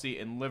 Chelsea,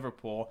 and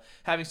Liverpool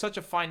having such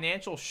a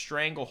financial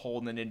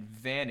stranglehold and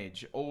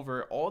advantage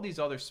over all these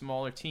other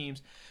smaller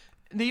teams,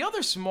 the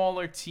other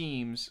smaller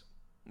teams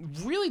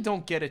really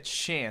don't get a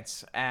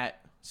chance at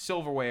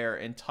silverware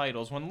and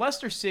titles. When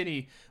Leicester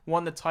City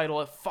won the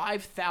title at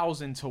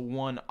 5,000 to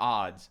 1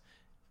 odds,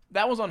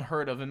 that was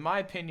unheard of. In my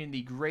opinion,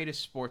 the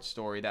greatest sports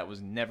story that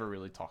was never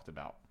really talked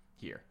about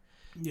here.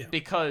 Yeah.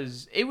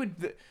 Because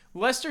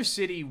Leicester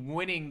City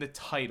winning the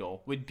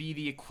title would be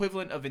the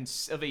equivalent of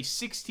a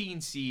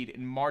 16 seed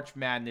in March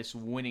Madness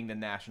winning the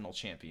national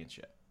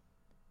championship.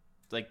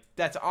 Like,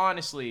 that's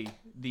honestly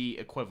the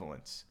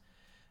equivalence.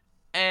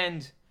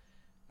 And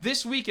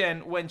this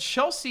weekend, when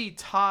Chelsea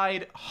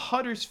tied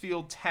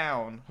Huddersfield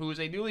Town, who is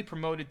a newly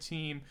promoted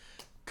team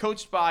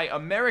coached by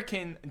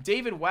American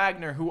David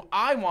Wagner, who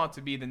I want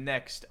to be the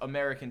next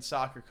American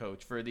soccer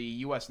coach for the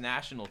U.S.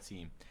 national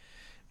team,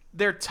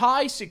 their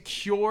tie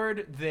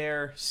secured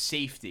their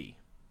safety,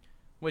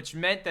 which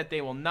meant that they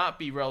will not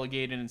be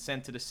relegated and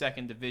sent to the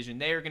second division.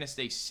 They are going to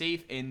stay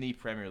safe in the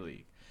Premier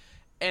League.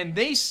 And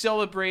they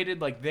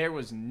celebrated like there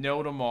was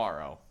no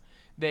tomorrow.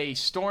 They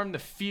stormed the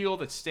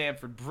field at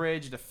Stamford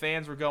Bridge. The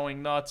fans were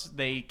going nuts.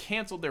 They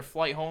canceled their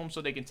flight home so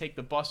they can take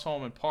the bus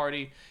home and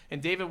party.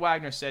 And David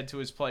Wagner said to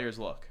his players,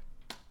 look,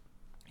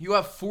 you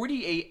have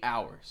 48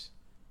 hours.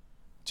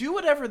 Do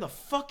whatever the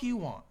fuck you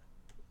want.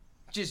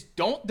 Just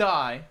don't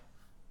die.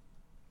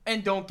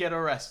 And don't get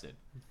arrested.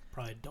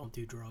 Probably don't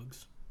do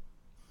drugs.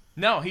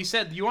 No, he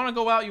said, you want to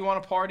go out, you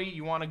want to party,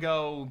 you want to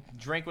go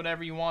drink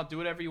whatever you want, do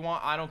whatever you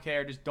want, I don't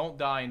care, just don't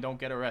die and don't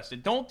get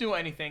arrested. Don't do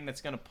anything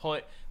that's going to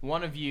put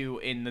one of you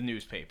in the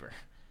newspaper.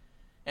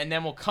 And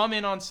then we'll come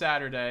in on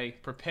Saturday,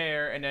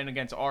 prepare, and then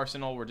against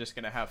Arsenal, we're just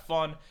going to have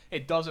fun.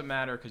 It doesn't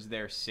matter because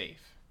they're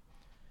safe.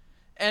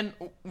 And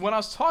when I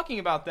was talking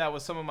about that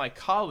with some of my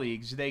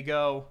colleagues, they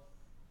go,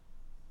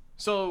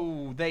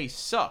 so they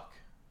suck.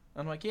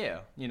 I'm like, yeah,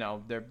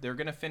 they're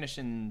going to finish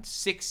in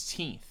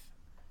 16th.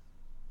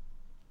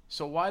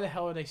 So why the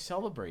hell are they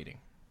celebrating?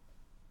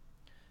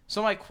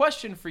 So my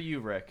question for you,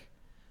 Rick,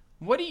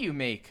 what do you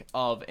make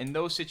of, in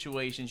those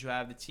situations, you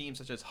have the teams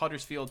such as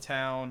Huddersfield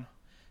Town,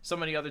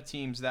 Some of the other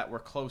teams that were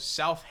close,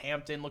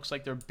 Southampton looks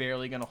like they're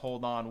barely going to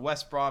hold on.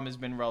 West Brom has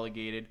been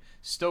relegated.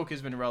 Stoke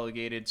has been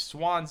relegated.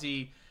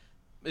 Swansea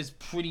is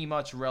pretty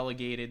much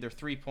relegated. They're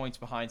 3 points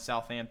behind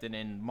Southampton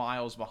and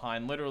miles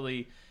behind.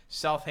 Literally,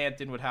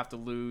 Southampton would have to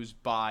lose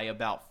by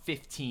about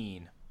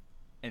 15,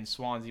 and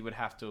Swansea would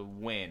have to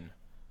win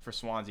for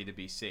Swansea to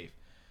be safe.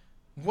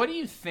 What do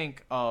you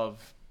think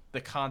of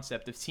the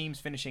concept of teams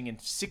finishing in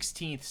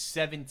 16th,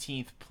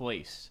 17th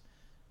place,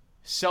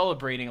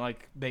 celebrating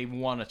like they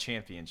won a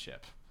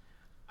championship?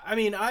 I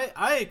mean,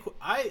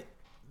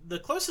 the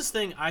closest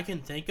thing I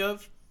can think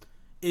of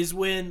is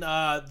when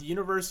the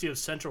University of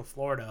Central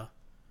Florida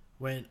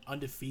went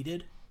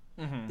undefeated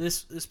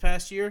this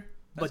past year,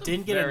 but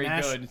didn't get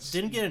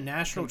a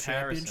national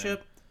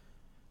championship.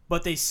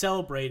 But they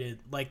celebrated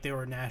like they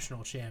were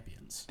national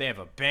champions. They have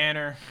a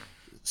banner.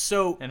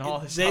 So and all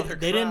this they other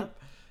crap.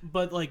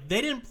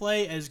 They didn't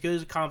play as good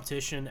as a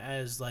competition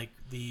as like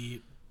the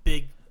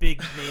big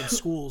name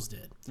schools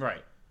did.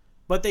 Right.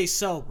 But they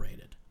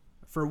celebrated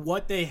for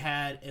what they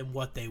had and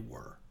what they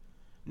were.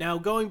 Now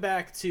going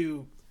back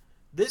to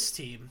this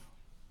team,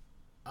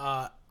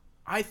 I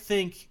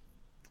think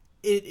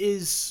it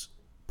is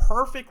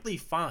perfectly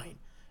fine,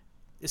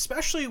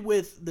 especially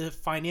with the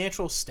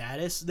financial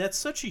status. That's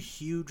such a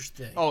huge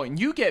thing. Oh, and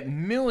you get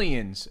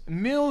millions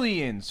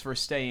for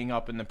staying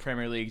up in the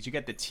Premier League. You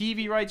get the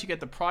TV rights, you get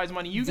the prize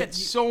money, you get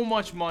so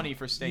much money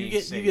for staying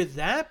safe. You get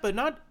that, but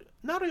not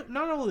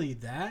only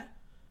that,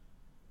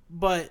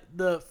 but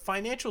the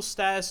financial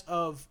status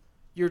of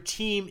your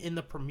team in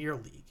the Premier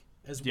League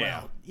as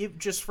well.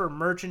 Just for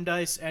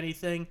merchandise,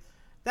 anything.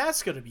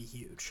 That's going to be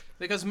huge.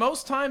 Because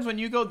most times when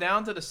you go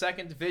down to the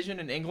second division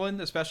in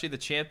England, especially the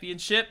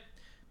Championship,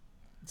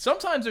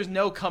 sometimes there's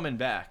no coming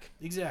back.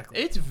 Exactly.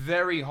 It's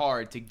very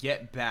hard to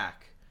get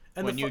back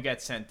when you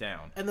get sent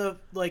down. And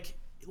like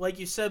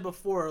you said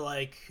before,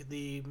 like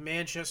the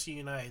Manchester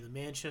United, the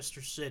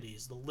Manchester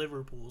Cities, the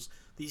Liverpools,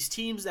 these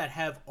teams that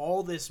have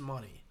all this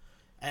money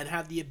and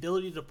have the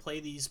ability to play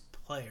these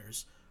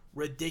players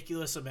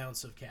ridiculous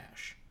amounts of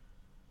cash.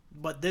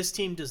 But this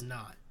team does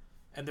not.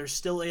 And they're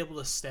still able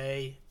to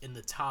stay in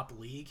the top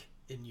league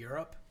in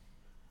Europe.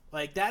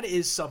 Like, that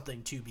is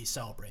something to be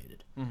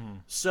celebrated. Mm-hmm.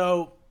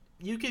 So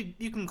you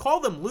can call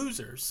them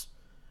losers,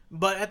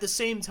 but at the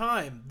same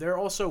time, they're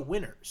also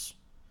winners.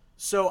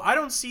 So I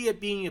don't see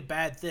it being a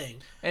bad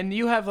thing. And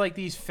you have like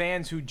these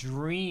fans who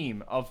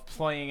dream of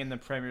playing in the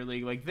Premier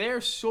League. Like,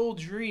 their sole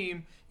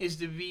dream is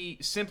to be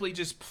simply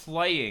just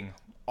playing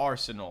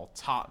Arsenal,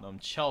 Tottenham,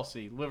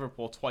 Chelsea,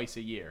 Liverpool twice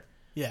a year.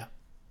 Yeah.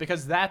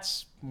 Because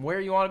that's where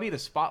you want to be. The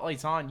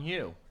spotlight's on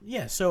you.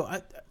 Yeah,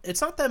 so it's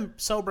not them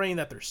celebrating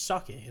that they're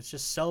sucking. It's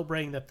just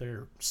celebrating that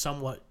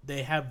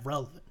they have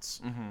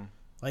relevance. Mm-hmm.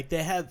 Like,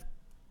 they have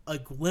a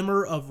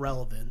glimmer of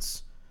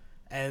relevance,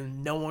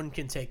 and no one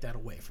can take that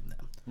away from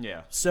them.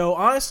 Yeah. So,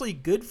 honestly,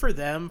 good for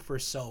them for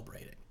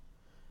celebrating.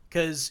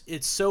 Because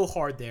it's so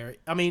hard there.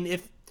 I mean,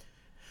 if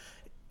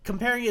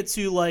comparing it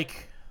to,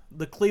 like,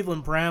 the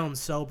Cleveland Browns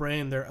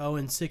celebrating their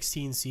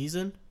 0-16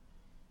 season,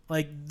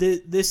 like,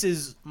 this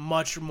is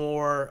much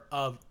more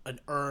of an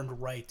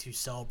earned right to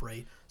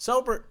celebrate.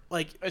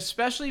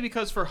 Especially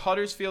because for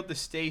Huddersfield to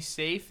stay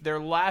safe, their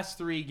last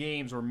 3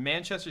 games were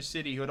Manchester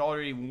City, who had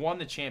already won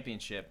the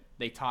championship.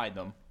 They tied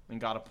them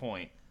and got a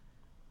point.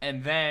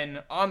 And then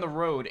on the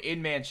road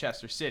in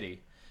Manchester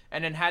City.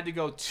 And then had to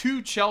go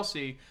to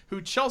Chelsea,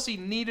 who Chelsea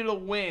needed a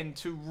win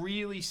to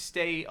really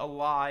stay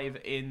alive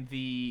in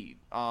the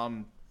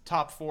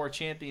top 4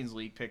 Champions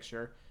League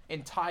picture,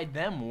 and tied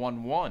them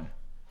 1-1.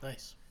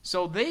 Nice.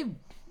 So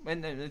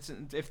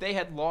if they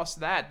had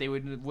lost that, they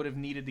would have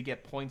needed to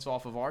get points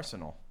off of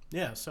Arsenal.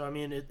 Yeah, so I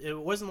mean, it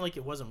wasn't like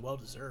it wasn't well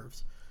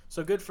deserved.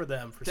 So good for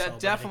them for celebrating.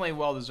 Definitely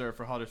well deserved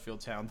for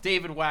Huddersfield Town.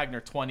 David Wagner,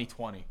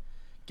 2020.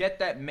 Get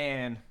that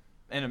man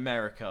in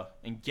America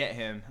and get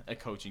him a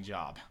coaching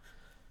job.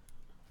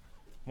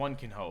 One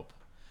can hope.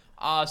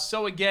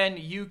 So again,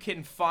 you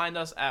can find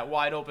us at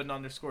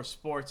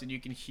wideopen_sports, and you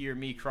can hear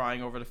me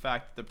crying over the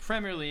fact that the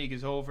Premier League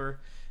is over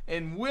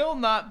and will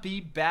not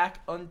be back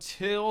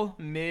until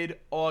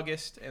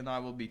mid-August. And I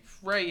will be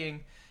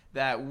praying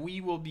that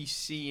we will be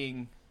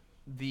seeing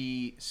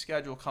the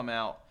schedule come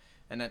out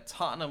and that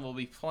Tottenham will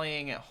be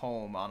playing at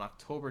home on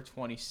October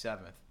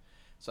 27th.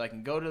 So I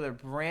can go to their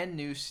brand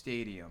new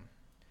stadium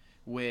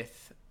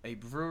with a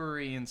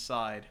brewery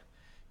inside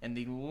and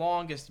the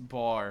longest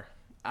bar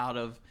out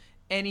of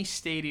any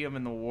stadium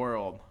in the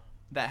world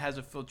that has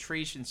a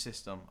filtration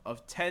system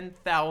of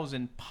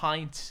 10,000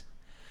 pints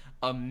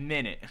a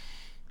minute.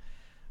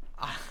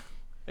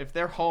 If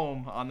they're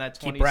home on that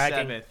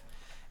 27th,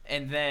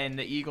 and then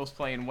the Eagles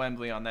play in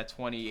Wembley on that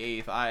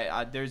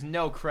 28th, there's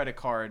no credit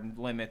card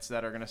limits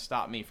that are going to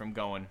stop me from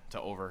going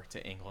over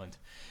to England.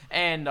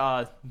 And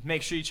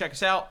make sure you check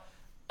us out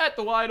at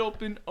the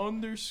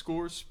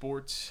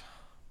wideopen_sports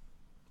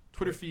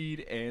Twitter feed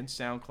and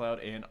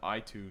SoundCloud and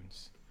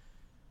iTunes.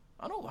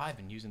 I don't know why I've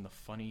been using the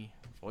funny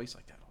voice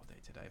like that all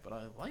day today, but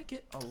I like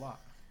it a lot.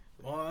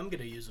 Well, I'm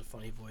going to use a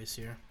funny voice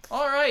here.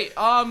 All right.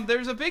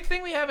 There's a big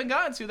thing we haven't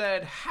gotten to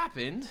that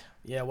happened.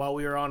 Yeah, while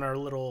we were on our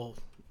little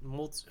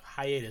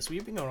hiatus.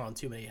 We've been going on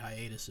too many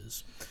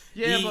hiatuses.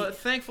 Yeah, but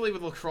thankfully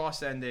with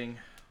lacrosse ending,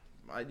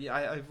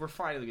 we're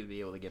finally going to be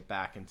able to get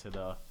back into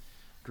the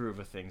groove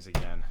of things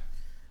again.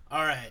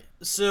 All right.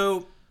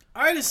 So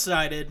I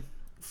decided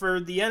for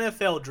the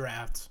NFL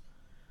draft,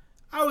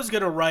 I was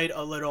going to write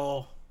a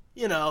little,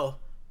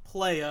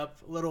 play up,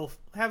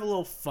 have a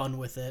little fun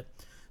with it.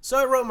 So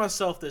I wrote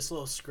myself this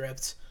little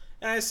script,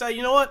 and I said,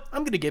 you know what?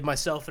 I'm going to give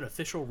myself an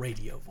official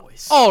radio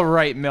voice. All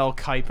right, Mel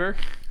Kiper.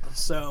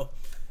 So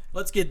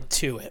let's get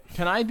to it.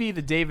 Can I be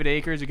the David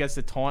Akers who gets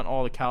to taunt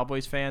all the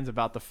Cowboys fans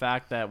about the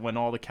fact that when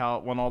all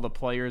the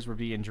players were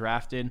being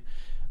drafted,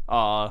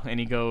 and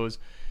he goes,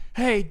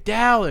 "Hey,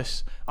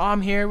 Dallas,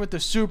 I'm here with the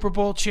Super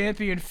Bowl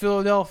champion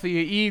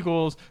Philadelphia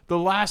Eagles. The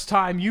last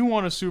time you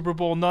won a Super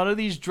Bowl, none of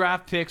these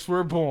draft picks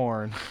were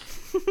born."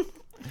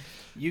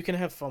 You can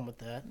have fun with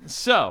that.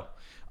 So,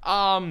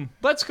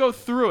 let's go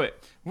through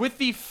it. With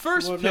the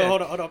first pick. No,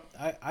 hold on.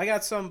 I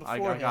got some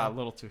before. I got a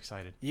little too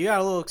excited. You got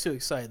a little too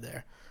excited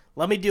there.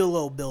 Let me do a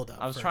little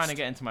build-up I was first. trying to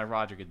get into my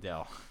Roger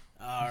Goodell.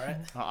 All right.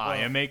 I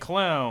am a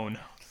clown.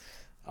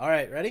 All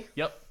right, ready?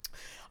 Yep.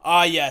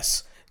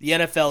 Yes, the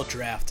NFL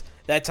draft.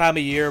 That time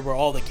of year where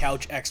all the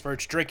couch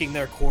experts drinking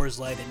their Coors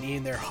Light and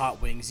eating their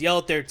hot wings yell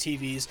at their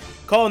TVs,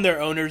 calling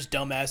their owners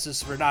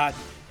dumbasses for not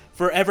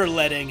forever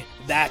letting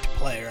that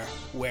player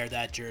wear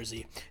that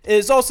jersey. It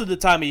is also the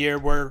time of year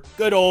where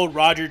good old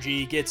Roger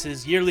G gets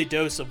his yearly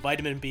dose of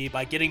vitamin B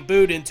by getting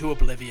booed into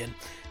oblivion.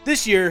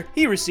 This year,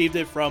 he received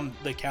it from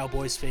the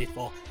Cowboys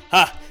faithful.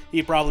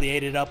 He probably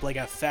ate it up like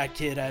a fat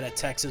kid at a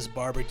Texas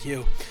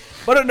barbecue.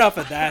 But enough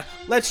of that,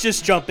 let's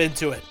just jump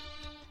into it.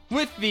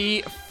 With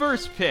the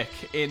first pick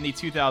in the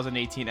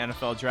 2018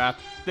 NFL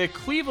Draft, the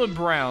Cleveland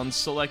Browns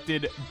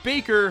selected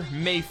Baker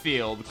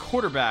Mayfield,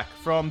 quarterback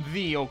from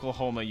the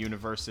Oklahoma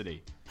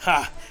University.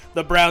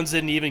 The Browns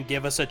didn't even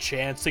give us a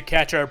chance to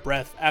catch our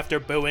breath after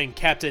booing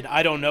Captain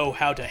I don't know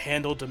how to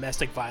handle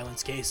domestic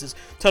violence cases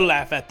to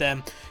laugh at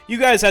them. You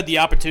guys had the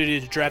opportunity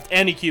to draft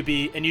any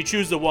QB, and you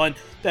choose the one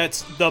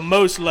that's the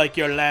most like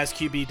your last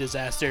QB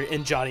disaster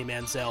in Johnny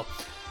Manziel.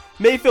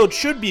 Mayfield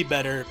should be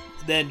better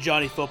than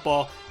Johnny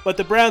Football, but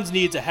the Browns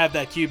need to have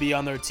that QB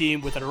on their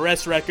team with an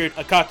arrest record,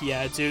 a cocky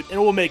attitude, and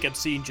will make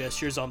obscene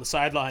gestures on the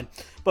sideline.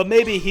 But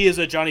maybe he is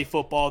a Johnny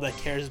Football that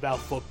cares about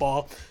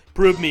football.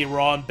 Prove me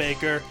wrong,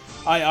 Baker.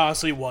 I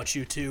honestly want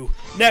you to.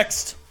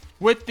 Next.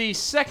 With the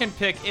second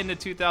pick in the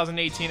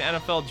 2018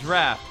 NFL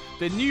Draft,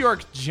 the New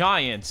York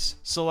Giants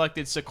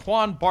selected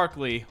Saquon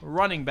Barkley,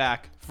 running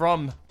back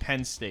from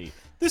Penn State.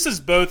 This is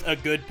both a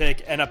good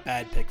pick and a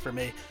bad pick for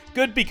me.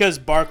 Good because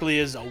Barkley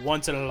is a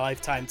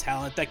once-in-a-lifetime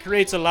talent that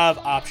creates a lot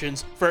of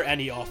options for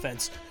any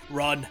offense.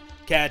 Run,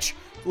 catch,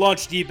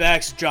 launch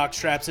D-backs, jock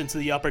straps into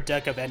the upper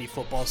deck of any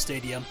football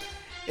stadium.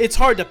 It's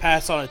hard to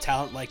pass on a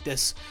talent like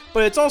this,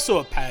 but it's also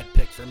a bad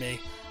pick for me.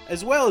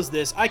 As well as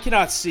this, I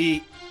cannot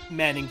see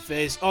Manning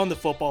face on the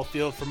football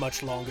field for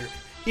much longer.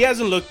 He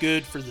hasn't looked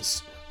good he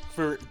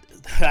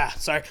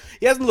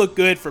hasn't looked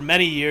good for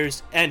many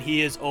years, and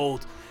he is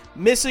old.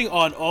 Missing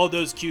on all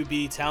those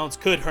QB talents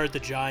could hurt the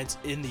Giants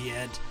in the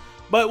end.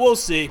 But we'll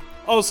see.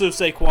 Also,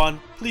 Saquon,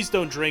 please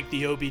don't drink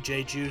the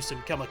OBJ juice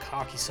and become a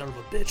cocky son of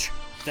a bitch.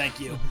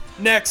 Thank you.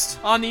 Next.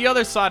 On the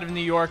other side of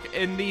New York,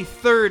 in the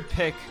third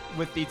pick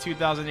with the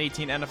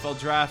 2018 NFL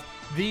Draft,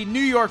 the New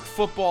York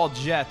Football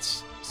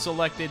Jets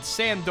selected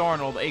Sam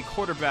Darnold, a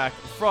quarterback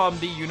from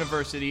the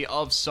University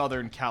of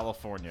Southern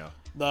California.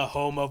 The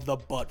home of the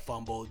butt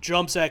fumble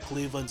jumps at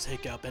Cleveland's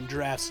hiccup and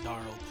drafts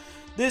Darnold.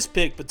 This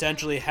pick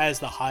potentially has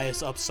the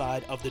highest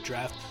upside of the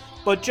draft,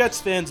 but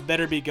Jets fans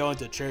better be going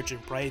to church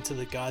and praying to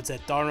the gods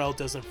that Darnold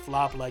doesn't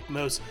flop like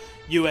most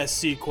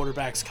USC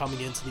quarterbacks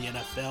coming into the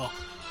NFL.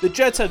 The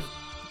Jets have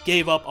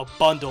gave up a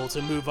bundle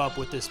to move up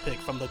with this pick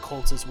from the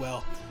Colts as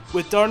well.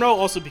 With Darnold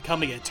also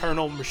becoming a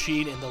turnover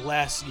machine in the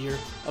last year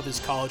of his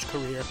college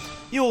career,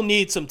 he will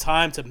need some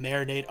time to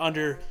marinate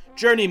under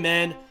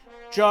journeyman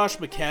Josh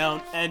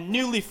McCown and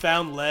newly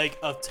found leg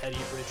of Teddy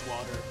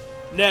Bridgewater.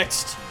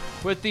 Next.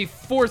 With the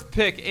fourth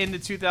pick in the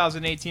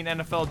 2018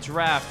 NFL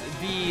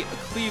Draft, the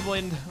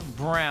Cleveland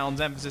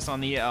Browns, emphasis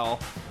on the L,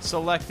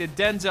 selected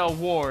Denzel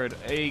Ward,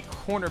 a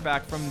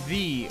cornerback from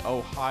the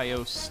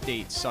Ohio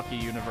State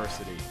Sucky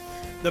University.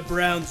 The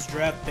Browns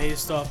draft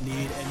based off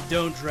need and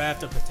don't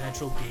draft a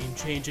potential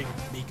game-changing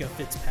Mika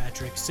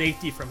Fitzpatrick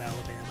safety from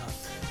Alabama.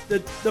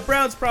 The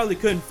Browns probably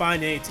couldn't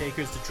find any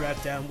takers to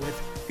draft down with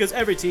because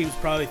every team's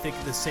probably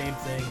thinking the same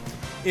thing.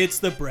 It's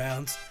the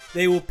Browns.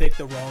 They will pick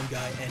the wrong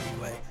guy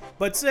anyway.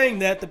 But saying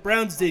that, the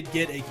Browns did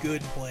get a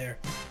good player.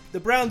 The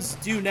Browns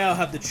do now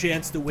have the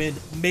chance to win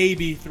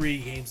maybe 3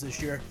 games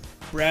this year.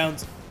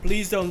 Browns,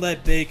 please don't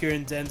let Baker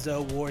and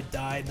Denzel Ward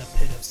die in the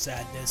pit of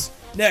sadness.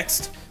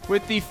 Next.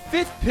 With the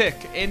fifth pick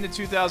in the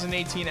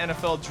 2018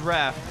 NFL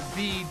Draft,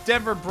 the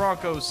Denver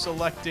Broncos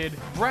selected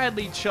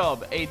Bradley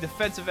Chubb, a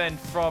defensive end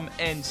from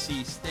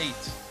NC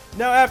State.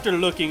 Now, after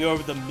looking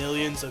over the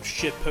millions of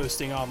shit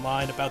posting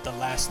online about the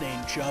last name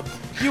Chubb,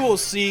 you will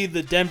see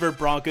the Denver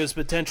Broncos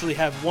potentially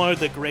have one of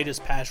the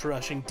greatest pass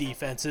rushing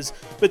defenses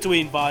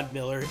between Von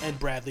Miller and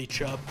Bradley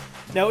Chubb.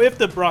 Now, if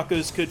the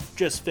Broncos could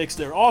just fix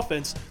their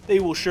offense,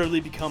 they will surely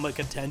become a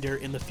contender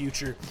in the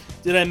future.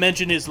 Did I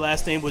mention his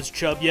last name was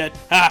Chubb yet?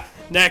 Ha!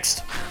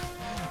 Next!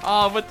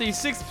 With the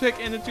 6th pick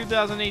in the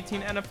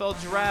 2018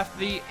 NFL Draft,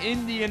 the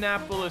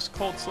Indianapolis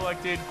Colts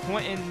selected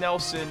Quentin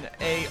Nelson,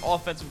 a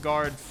offensive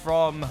guard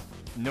from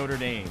Notre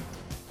Dame.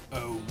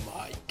 Oh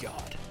my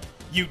god.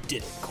 You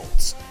did it,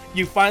 Colts.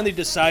 You finally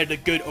decided a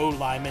good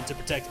O-lineman to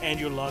protect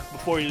Andrew Luck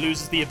before he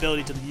loses the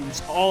ability to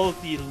use all of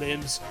the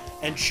limbs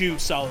and chew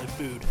solid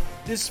food.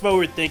 This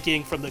forward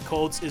thinking from the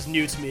Colts is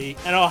new to me,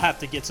 and I'll have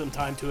to get some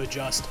time to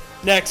adjust.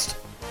 Next!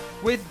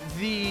 With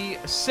the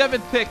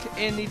 7th pick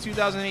in the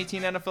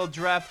 2018 NFL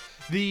Draft,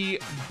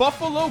 the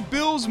Buffalo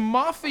Bills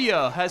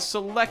Mafia has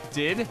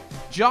selected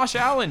Josh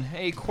Allen,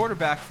 a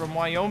quarterback from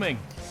Wyoming.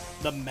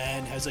 The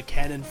man has a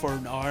cannon for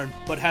an arm,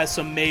 but has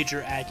some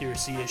major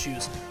accuracy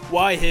issues.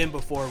 Why him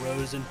before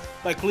Rosen?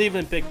 But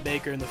Cleveland picked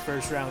Baker in the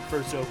first round,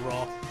 first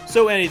overall,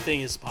 so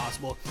anything is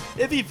possible.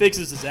 If he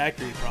fixes his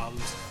accuracy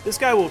problems, this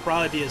guy will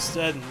probably be a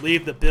stud and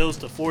leave the Bills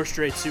to 4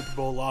 straight Super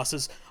Bowl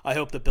losses. I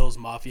hope the Bills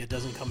Mafia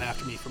doesn't come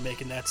after me for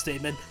making that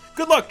statement.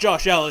 Good luck,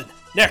 Josh Allen.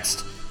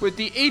 Next. With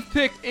the 8th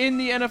pick in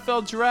the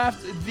NFL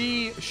Draft,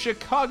 the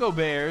Chicago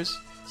Bears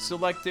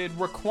selected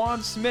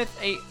Raquan Smith,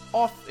 a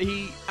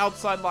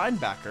outside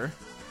linebacker,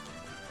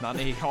 not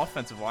a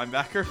offensive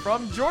linebacker,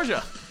 from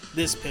Georgia.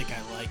 This pick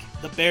I like.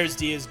 The Bears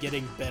D is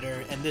getting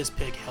better, and this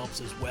pick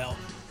helps as well.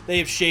 They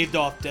have shaved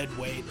off dead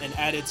weight and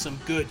added some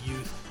good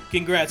youth.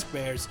 Congrats,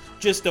 Bears.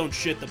 Just don't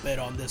shit the bed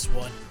on this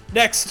one.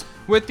 Next!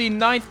 With the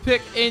 9th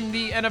pick in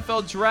the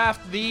NFL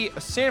Draft, the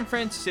San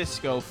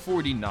Francisco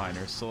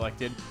 49ers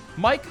selected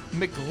Mike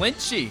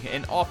McGlinchey,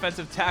 an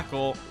offensive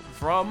tackle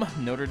from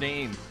Notre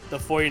Dame. The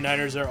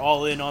 49ers are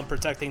all in on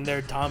protecting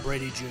their Tom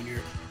Brady Jr.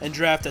 and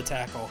draft a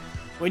tackle.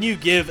 When you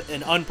give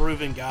an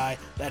unproven guy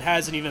that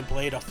hasn't even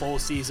played a full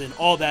season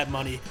all that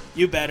money,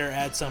 you better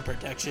add some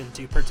protection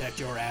to protect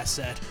your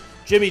asset.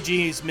 Jimmy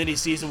G's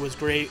mini-season was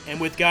great, and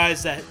with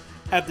guys that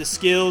have the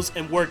skills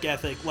and work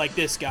ethic like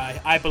this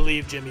guy, I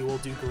believe Jimmy will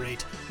do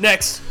great.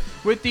 Next!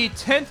 With the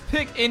 10th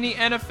pick in the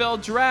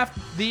NFL Draft,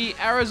 the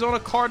Arizona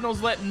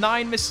Cardinals let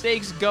 9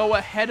 mistakes go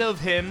ahead of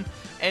him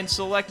and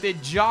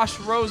selected Josh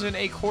Rosen,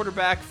 a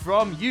quarterback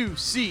from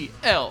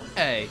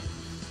UCLA.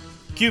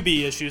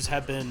 QB issues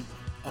have been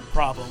a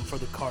problem for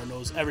the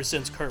Cardinals ever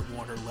since Kurt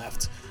Warner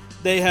left.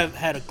 They have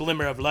had a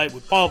glimmer of light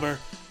with Palmer,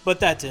 but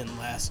that didn't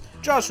last.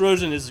 Josh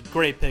Rosen is a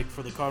great pick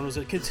for the Cardinals,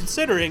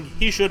 considering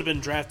he should have been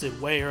drafted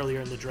way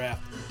earlier in the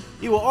draft.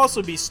 He will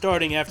also be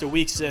starting after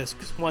week 6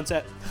 once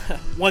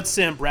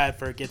Sam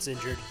Bradford gets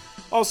injured.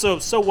 Also,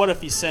 so what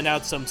if he sent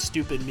out some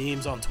stupid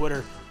memes on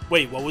Twitter?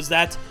 Wait, what was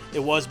that?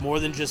 It was more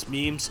than just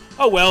memes?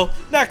 Oh well,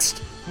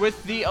 next!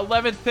 With the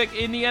 11th pick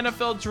in the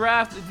NFL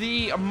Draft,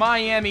 the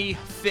Miami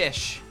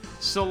Fish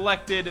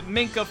selected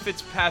Minkah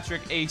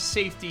Fitzpatrick, a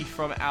safety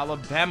from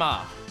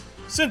Alabama.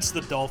 Since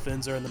the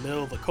Dolphins are in the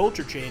middle of a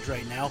culture change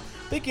right now,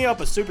 picking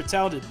up a super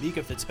talented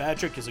Minkah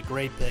Fitzpatrick is a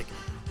great pick.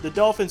 The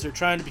Dolphins are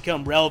trying to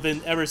become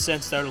relevant ever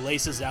since their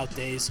laces out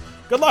days.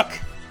 Good luck!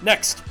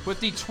 Next! With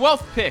the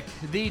 12th pick,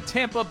 the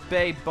Tampa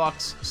Bay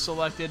Bucks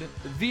selected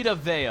Vita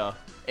Vea,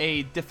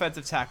 a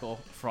defensive tackle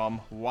from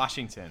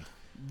Washington.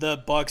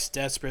 The Bucks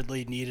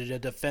desperately needed a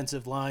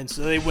defensive line,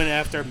 so they went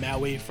after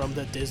Maui from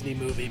the Disney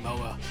movie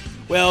Moa.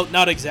 Well,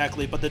 not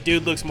exactly, but the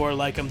dude looks more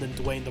like him than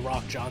Dwayne "The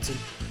Rock" Johnson.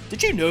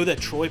 Did you know that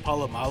Troy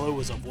Polamalu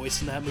was a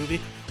voice in that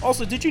movie?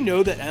 Also, did you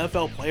know that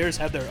NFL players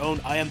have their own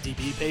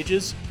IMDb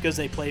pages because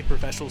they play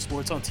professional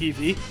sports on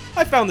TV?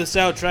 I found this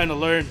out trying to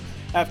learn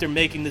after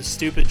making this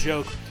stupid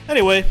joke.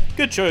 Anyway,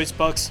 good choice,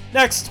 Bucks.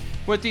 Next!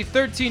 With the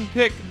 13th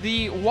pick,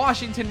 the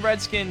Washington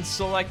Redskins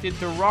selected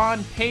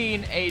Deron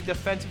Payne, a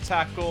defensive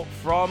tackle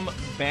from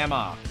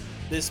Bama.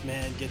 This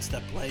man gets to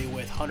play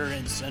with Hunter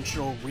and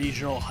Central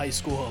Regional High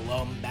School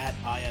alum Matt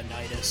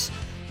Ioannidis.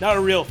 Not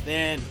a real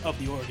fan of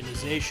the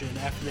organization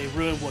after they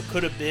ruined what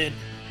could have been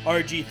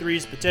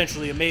RG3's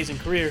potentially amazing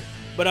career,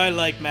 but I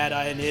like Matt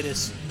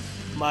Ioannidis,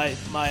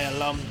 my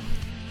alum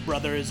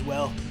brother as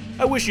well.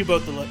 I wish you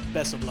both the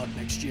best of luck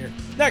next year.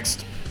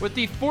 Next! With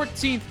the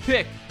 14th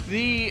pick,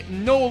 the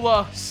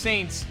NOLA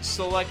Saints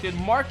selected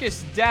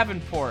Marcus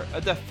Davenport, a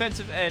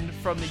defensive end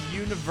from the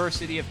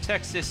University of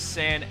Texas,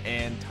 San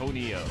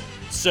Antonio.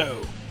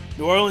 So,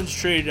 New Orleans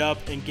traded up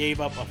and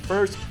gave up a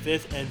first,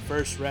 5th, and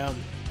 1st round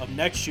of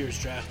next year's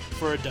draft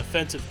for a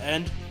defensive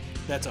end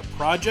that's a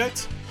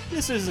project.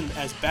 This isn't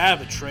as bad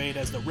of a trade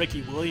as the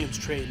Ricky Williams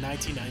trade in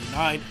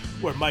 1999,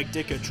 where Mike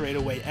Ditka traded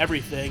away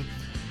everything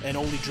and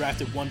only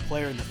drafted one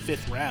player in the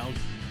 5th round.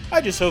 I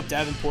just hope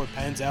Davenport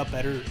pans out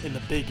better in the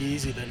Big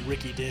Easy than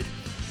Ricky did.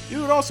 You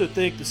would also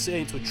think the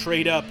Saints would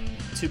trade up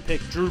to pick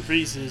Drew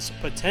Brees'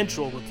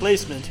 potential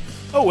replacement.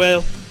 Oh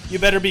well, you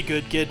better be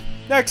good, kid.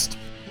 Next!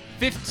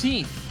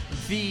 15th,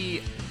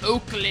 the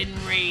Oakland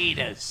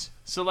Raiders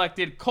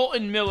selected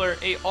Colton Miller,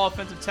 a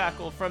offensive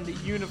tackle from the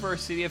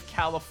University of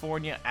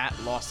California at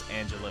Los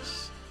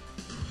Angeles.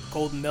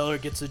 Colton Miller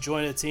gets to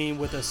join a team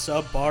with a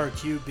sub-bar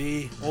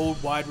QB,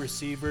 old wide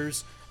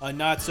receivers, a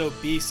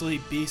not-so-beastly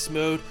beast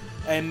mode,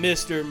 and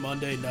Mr.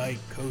 Monday Night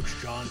Coach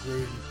John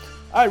Gruden.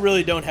 I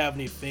really don't have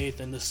any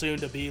faith in the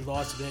soon-to-be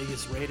Las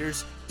Vegas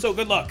Raiders, so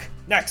good luck.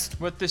 Next.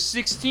 With the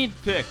 16th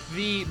pick,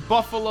 the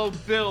Buffalo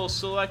Bills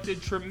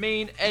selected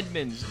Tremaine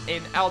Edmonds,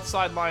 an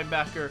outside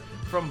linebacker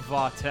from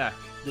Va-Tech.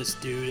 This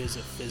dude is a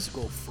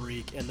physical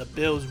freak, and the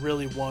Bills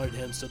really wanted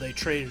him, so they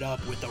traded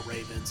up with the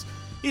Ravens.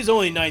 He's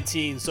only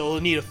 19, so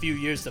he'll need a few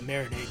years to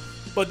marinate,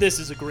 but this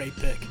is a great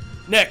pick.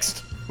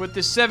 Next. With the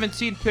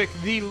 17th pick,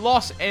 the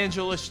Los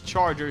Angeles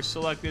Chargers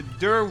selected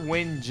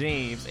Derwin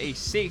James, a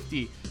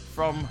safety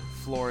from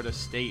Florida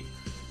State.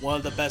 One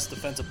of the best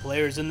defensive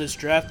players in this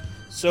draft,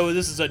 so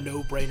this is a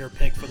no-brainer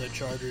pick for the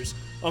Chargers.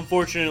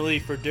 Unfortunately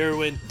for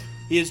Derwin,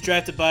 he is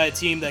drafted by a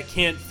team that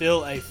can't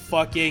fill a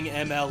fucking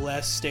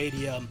MLS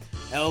stadium.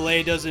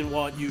 LA doesn't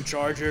want you,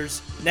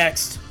 Chargers.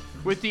 Next.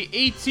 With the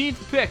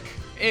 18th pick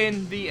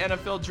in the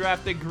NFL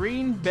draft, the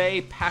Green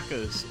Bay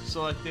Packers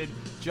selected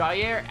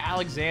Jair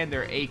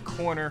Alexander, a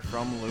corner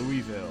from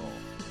Louisville.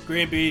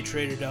 Green Bay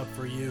traded up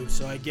for you,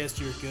 so I guess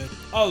you're good.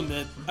 I'll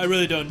admit, I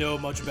really don't know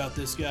much about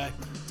this guy.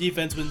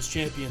 Defense wins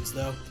champions,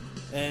 though.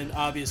 And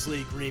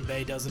obviously, Green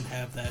Bay doesn't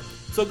have that.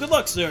 So good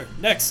luck, sir.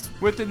 Next.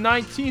 With the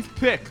 19th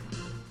pick,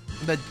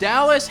 the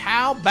Dallas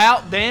How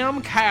About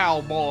Damn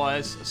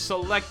Cowboys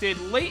selected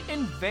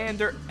Leighton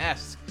Vander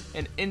Esch,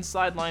 an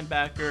inside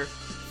linebacker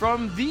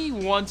from the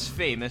once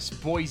famous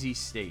Boise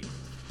State.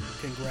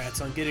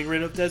 Congrats on getting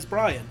rid of Des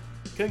Bryant.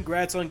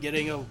 Congrats on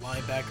getting a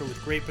linebacker with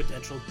great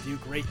potential to do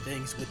great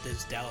things with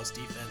this Dallas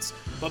defense.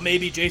 But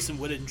maybe Jason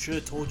Witten should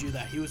have told you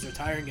that he was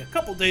retiring a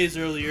couple days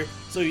earlier,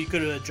 so you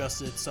could have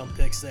adjusted some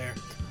picks there.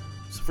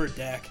 For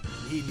Dak,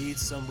 he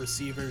needs some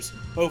receivers.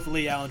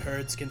 Hopefully Allen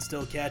Hurts can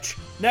still catch.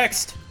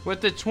 Next!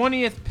 With the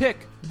 20th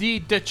pick, the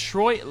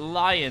Detroit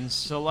Lions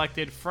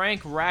selected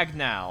Frank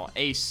Ragnow,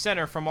 a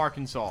center from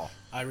Arkansas.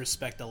 I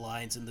respect the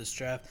Lions in this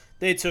draft.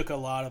 They took a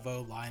lot of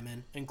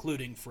O-linemen,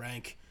 including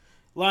Frank.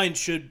 Lions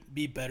should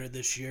be better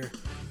this year.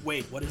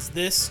 Wait, what is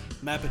this?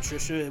 Matt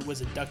Patricia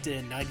was inducted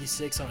in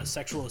 '96 on a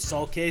sexual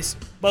assault case?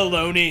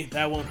 Baloney,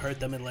 that won't hurt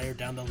them and layer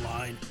down the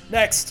line.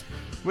 Next!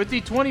 With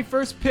the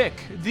 21st pick,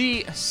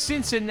 the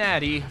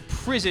Cincinnati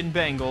Prison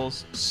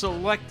Bengals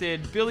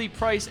selected Billy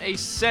Price, a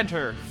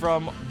center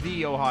from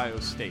the Ohio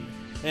State.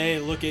 Hey,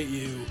 look at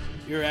you.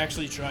 You're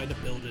actually trying to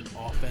build an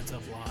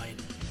offensive line.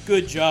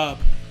 Good job.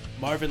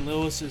 Marvin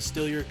Lewis is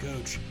still your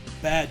coach.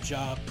 Bad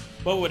job.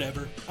 But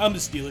whatever. I'm a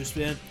Steelers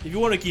fan. If you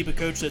want to keep a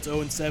coach that's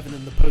 0-7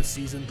 in the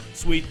postseason,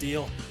 sweet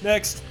deal.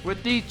 Next.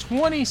 With the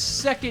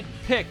 22nd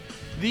pick,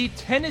 the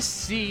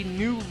Tennessee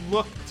New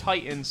Look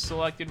Titans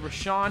selected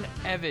Rashaan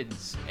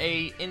Evans,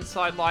 a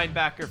inside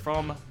linebacker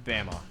from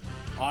Bama.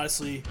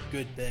 Honestly,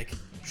 good pick.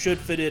 Should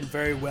fit in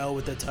very well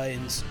with the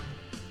Titans.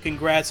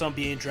 Congrats on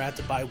being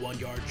drafted by 1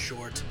 yard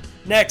short.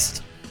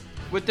 Next.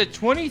 With the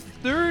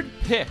 23rd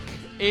pick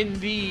in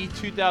the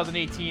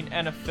 2018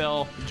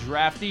 NFL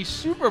Draft, the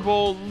Super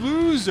Bowl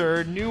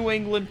loser New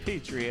England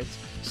Patriots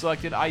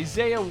selected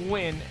Isaiah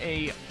Wynn,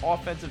 a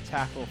offensive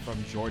tackle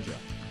from Georgia.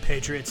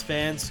 Patriots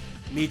fans,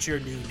 meet your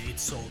new Nate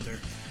Solder.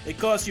 It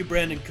cost you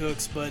Brandon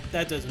Cooks, but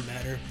that doesn't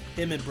matter.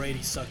 Him and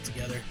Brady suck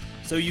together.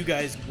 So you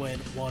guys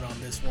went one on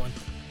this one.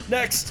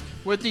 Next!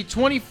 With the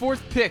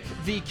 24th pick,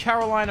 the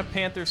Carolina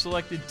Panthers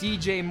selected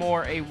DJ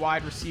Moore, a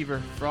wide receiver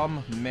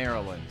from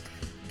Maryland.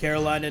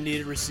 Carolina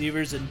needed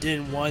receivers and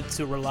didn't want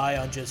to rely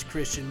on just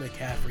Christian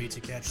McCaffrey to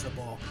catch the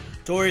ball.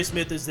 Torrey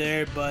Smith is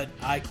there, but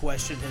I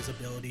question his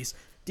abilities.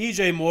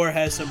 DJ Moore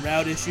has some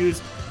route issues,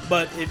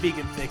 but if he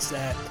can fix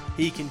that,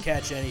 he can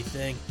catch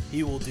anything.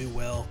 He will do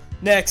well.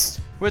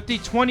 Next. With the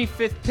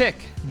 25th pick,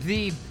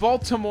 the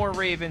Baltimore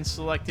Ravens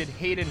selected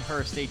Hayden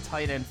Hurst, a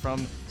tight end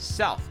from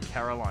South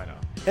Carolina.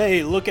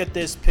 Hey, look at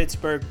this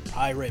Pittsburgh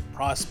Pirate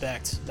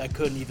prospect that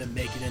couldn't even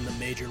make it in the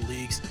major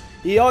leagues.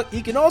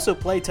 He can also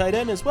play tight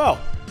end as well.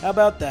 How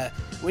about that?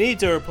 We need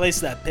to replace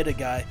that Pitta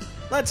guy.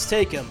 Let's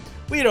take him.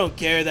 We don't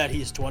care that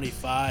he's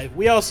 25.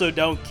 We also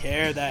don't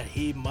care that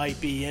he might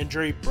be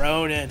injury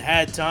prone and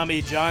had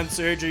Tommy John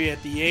surgery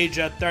at the age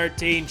of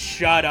 13.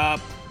 Shut up.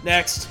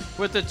 Next.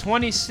 With the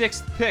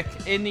 26th pick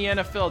in the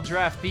NFL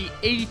Draft, the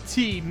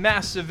AT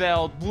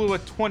Massivell blew a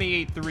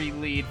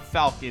 28-3 lead.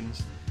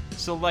 Falcons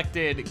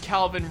selected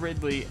Calvin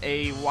Ridley,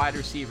 a wide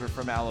receiver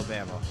from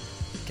Alabama.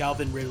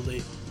 Calvin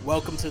Ridley,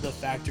 welcome to the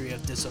factory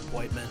of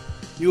disappointment.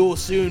 You will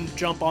soon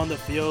jump on the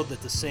field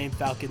that the same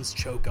Falcons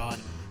choke on.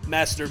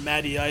 Master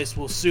Matty Ice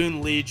will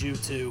soon lead you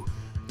to.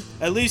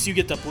 At least you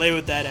get to play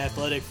with that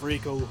athletic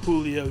freak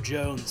Julio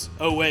Jones.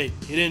 Oh wait,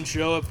 he didn't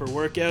show up for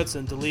workouts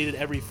and deleted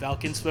every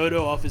Falcons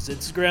photo off his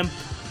Instagram?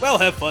 Well,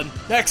 have fun.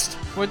 Next!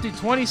 With the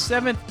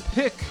 27th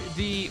pick,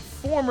 the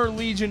former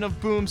Legion of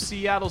Boom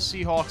Seattle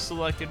Seahawks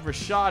selected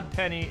Rashad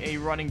Penny, a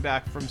running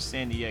back from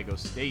San Diego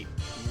State.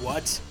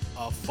 What?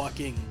 A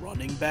fucking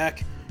running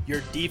back?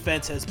 Your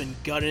defense has been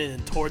gutted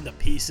and torn to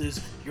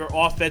pieces. Your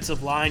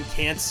offensive line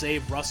can't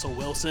save Russell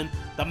Wilson.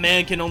 The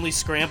man can only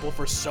scramble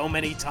for so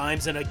many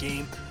times in a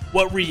game.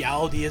 What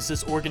reality is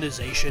this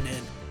organization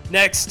in?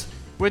 Next.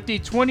 With the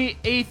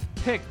 28th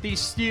pick, the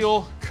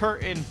Steel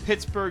Curtain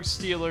Pittsburgh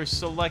Steelers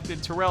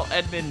selected Terrell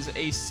Edmonds,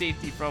 a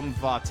safety from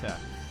Vatech.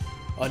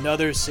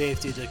 Another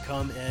safety to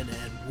come in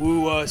and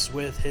woo us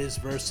with his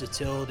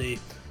versatility.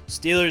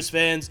 Steelers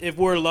fans, if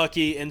we're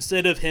lucky,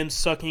 instead of him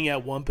sucking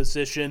at one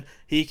position,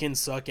 he can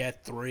suck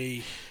at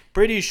 3.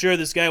 Pretty sure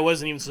this guy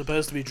wasn't even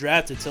supposed to be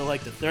drafted till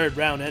like the 3rd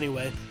round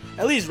anyway.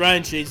 At least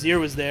Ryan Shazier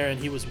was there and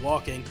he was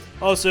walking.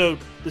 Also,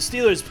 the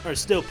Steelers are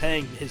still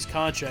paying his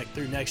contract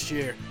through next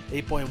year,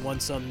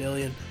 $8.1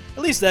 million.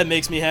 At least that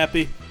makes me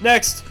happy.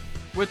 Next.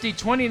 With the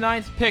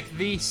 29th pick,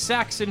 the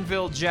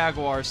Saxonville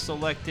Jaguars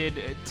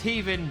selected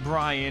Taven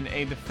Bryan,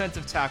 a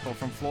defensive tackle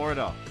from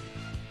Florida.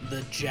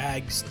 The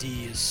Jags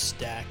D is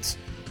stacked.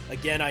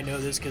 Again, I know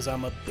this because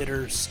I'm a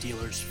bitter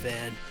Steelers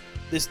fan.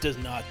 This does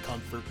not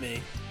comfort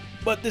me.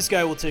 But this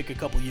guy will take a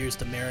couple years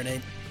to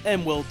marinate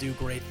and will do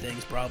great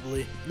things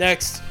probably.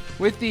 Next.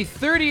 With the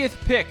 30th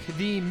pick,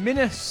 the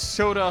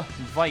Minnesota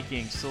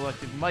Vikings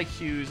selected Mike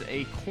Hughes,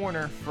 a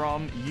corner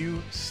from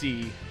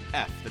UCF,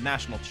 the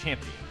national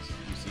champions,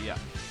 UCF.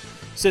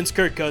 Since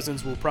Kirk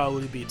Cousins will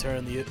probably be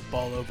turning the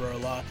ball over a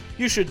lot,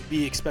 you should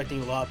be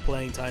expecting a lot of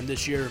playing time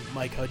this year,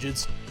 Mike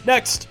Hudgens.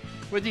 Next.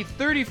 With the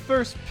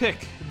 31st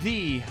pick,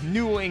 the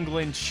New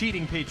England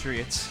Cheating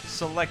Patriots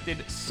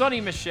selected Sonny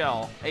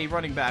Michel, a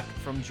running back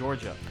from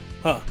Georgia.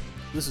 Huh,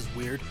 this is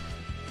weird.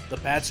 The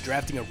Pats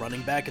drafting a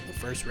running back in the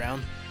 1st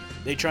round?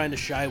 They trying to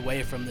shy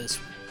away from this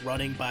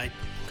running by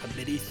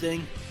committee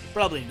thing?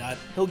 Probably not.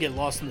 He'll get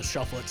lost in the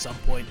shuffle at some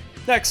point.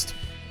 Next.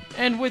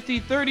 And with the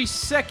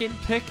 32nd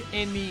pick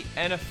in the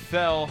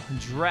NFL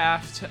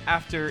draft,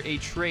 after a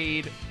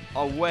trade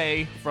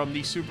away from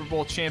the Super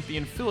Bowl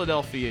champion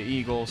Philadelphia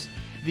Eagles,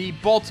 the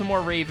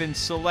Baltimore Ravens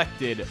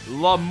selected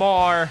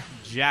Lamar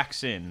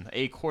Jackson,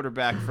 a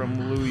quarterback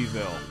from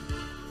Louisville.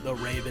 The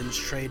Ravens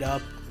trade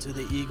up to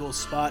the Eagles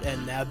spot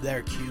and nab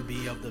their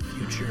QB of the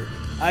future.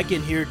 I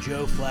can hear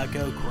Joe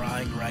Flacco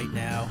crying right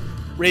now.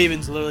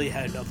 Ravens literally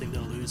had nothing to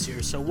lose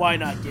here, so why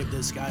not give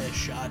this guy a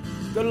shot?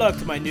 Good luck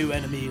to my new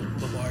enemy,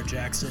 Lamar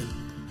Jackson.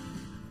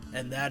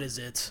 And that is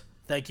it.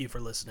 Thank you for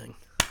listening.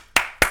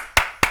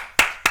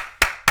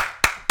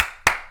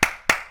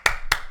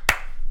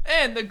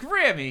 And the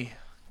Grammy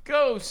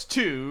goes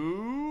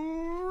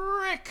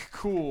to Rick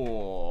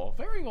Cool.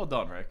 Very well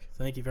done, Rick.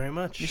 Thank you very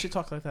much. You should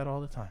talk like that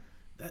all the time.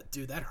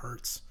 That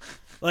hurts.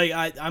 Like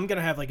I'm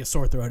gonna have like a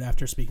sore throat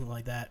after speaking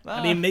like that.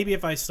 I mean, maybe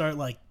if I start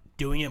like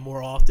doing it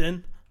more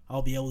often,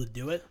 I'll be able to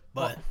do it.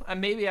 But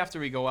and maybe after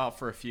we go out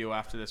for a few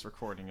after this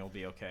recording, you'll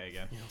be okay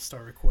again.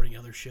 Start recording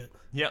other shit.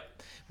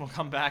 Yep, we'll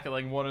come back at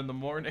like 1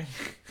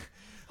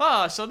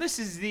 a.m. So this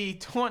is the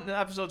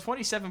episode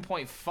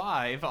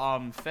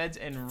 27.5. Feds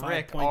and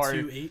Rick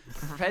 5.28.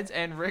 Feds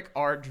and Rick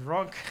are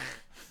drunk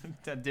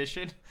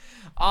edition.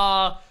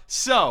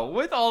 So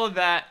with all of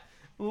that,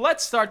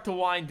 let's start to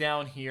wind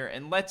down here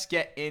and let's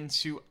get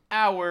into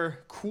our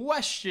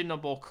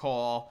questionable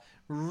call.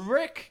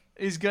 Rick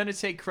is going to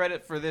take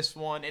credit for this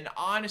one, and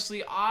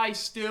honestly, I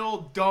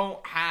still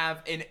don't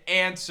have an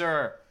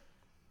answer.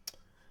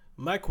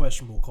 My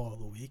questionable call of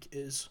the week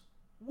is,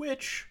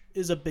 which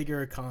is a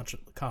bigger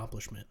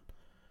accomplishment?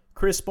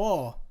 Chris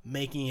Paul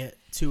making it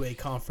to a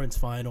conference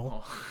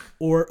final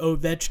or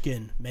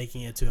Ovechkin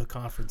making it to a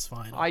conference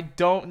final? I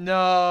don't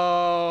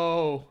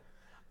know.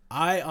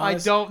 I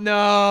don't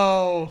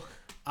know.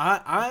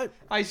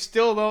 I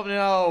still don't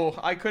know.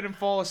 I couldn't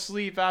fall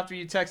asleep after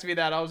you texted me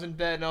that. I was in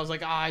bed and I was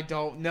like, I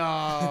don't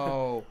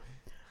know.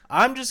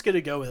 I'm just going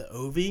to go with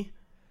Ovi.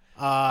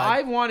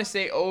 I want to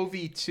say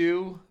Ovi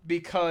too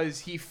because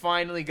he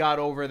finally got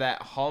over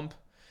that hump.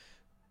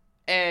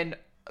 And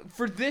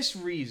for this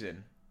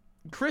reason,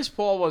 Chris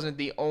Paul wasn't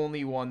the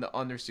only one to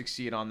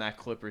under-succeed on that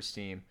Clippers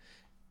team.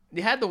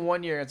 They had the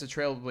 1 year against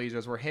the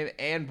Trailblazers where him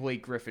and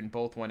Blake Griffin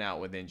both went out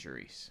with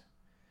injuries.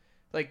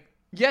 Like,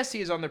 yes, he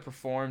has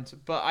underperformed,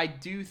 but I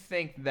do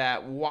think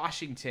that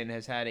Washington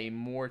has had a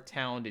more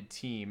talented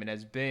team and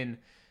has been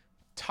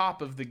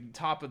top of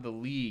the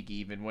league,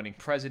 even winning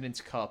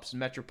President's Cups,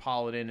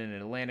 Metropolitan and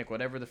Atlantic,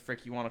 whatever the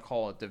frick you want to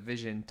call it,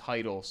 division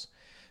titles.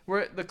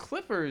 Where the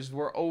Clippers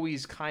were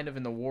always kind of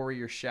in the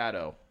Warrior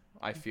shadow,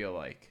 I feel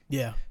like.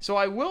 Yeah. So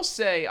I will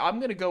say I'm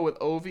going to go with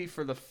Ovi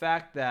for the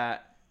fact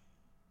that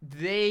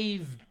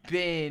they've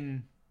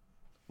been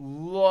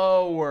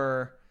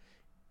lower.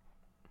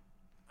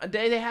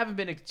 They haven't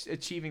been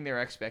achieving their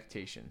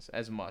expectations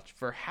as much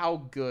for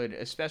how good,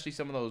 especially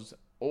some of those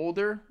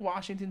older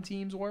Washington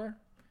teams were.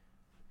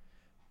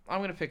 I'm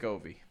going to pick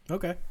Ovi.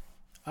 Okay.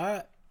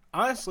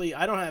 Honestly,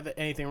 I don't have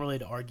anything really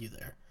to argue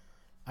there.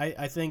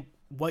 I think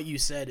what you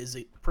said is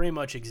pretty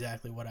much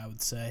exactly what I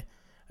would say.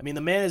 I mean,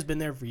 the man has been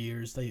there for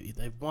years.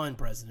 They've won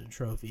President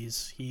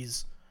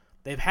trophies.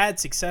 They've had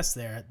success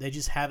there. They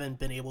just haven't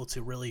been able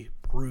to really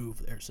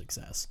prove their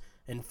success.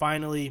 And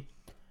finally,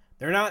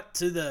 they're not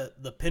to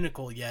the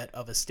pinnacle yet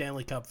of a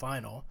Stanley Cup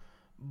final,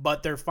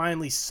 but they're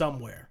finally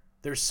somewhere.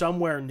 They're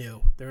somewhere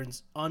new. They're in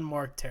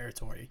unmarked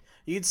territory.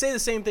 You could say the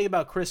same thing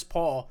about Chris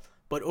Paul,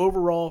 but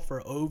overall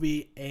for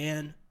Ovi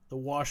and the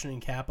Washington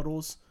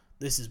Capitals,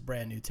 this is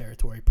brand new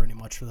territory pretty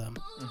much for them.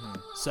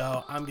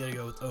 So I'm going to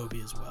go with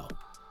Ovi as well.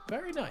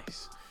 Very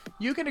nice.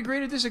 You can agree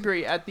to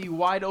disagree at the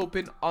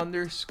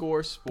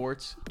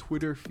 @wideopen_sports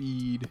Twitter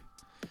feed.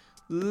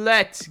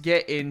 Let's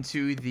get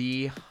into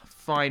the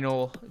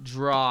final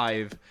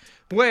drive,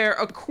 where,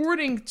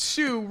 according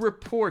to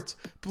reports,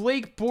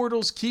 Blake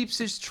Bortles keeps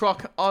his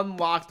truck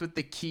unlocked with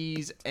the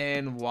keys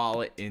and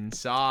wallet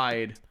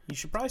inside. You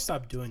should probably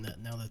stop doing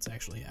that now that's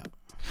actually out.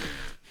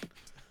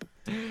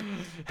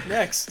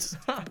 Next,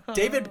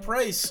 David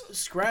Price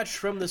scratched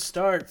from the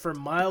start for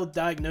mild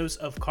diagnosis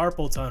of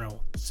carpal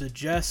tunnel.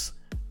 Suggestions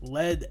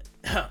lead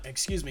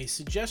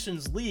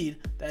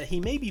that he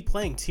may be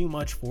playing too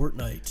much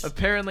Fortnite.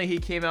 Apparently, he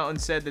came out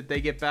and said that they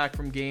get back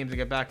from games and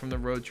get back from the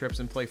road trips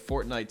and play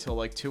Fortnite till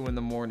like 2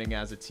 a.m.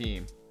 as a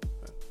team.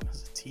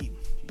 As a team,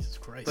 Jesus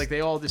Christ! Like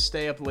they all just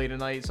stay up late at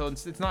night. So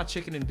it's not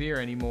chicken and beer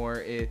anymore.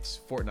 It's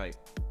Fortnite.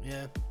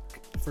 Yeah.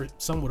 For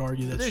some would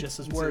argue that's just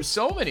as worse.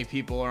 So many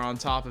people are on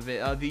top of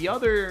it. The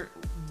other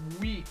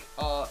week,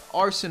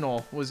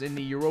 Arsenal was in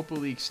the Europa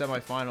League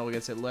semifinal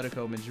against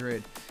Atletico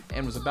Madrid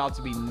and was about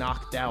to be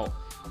knocked out.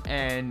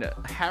 And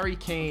Harry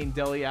Kane,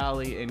 Dele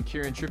Alli, and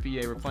Kieran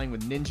Trippier were playing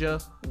with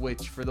Ninja,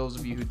 which, for those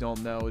of you who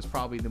don't know, is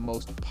probably the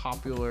most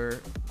popular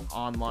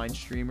online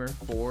streamer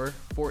for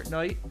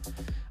Fortnite.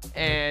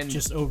 And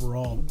just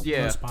overall,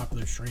 yeah, most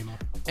popular streamer.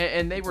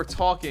 And they were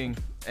talking,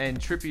 and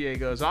Trippier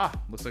goes,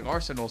 looks like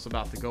Arsenal's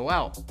about to go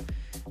out.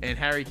 And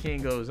Harry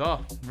Kane goes,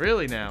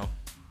 really now?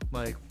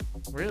 Like,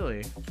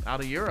 really? Out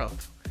of Europe?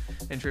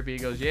 And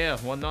Trippier goes, yeah,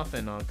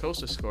 1-0.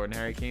 Costa scored. And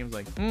Harry Kane's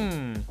like,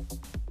 And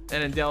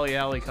then Dele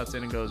Alli cuts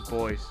in and goes,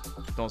 boys,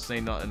 don't say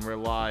nothing. We're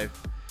live.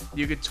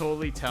 You could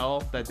totally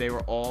tell that they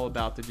were all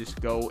about to just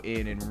go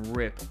in and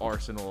rip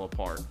Arsenal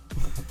apart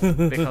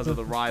because of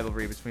the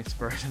rivalry between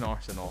Spurs and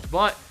Arsenal.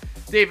 But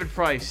David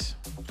Price,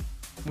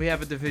 we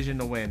have a division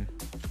to win.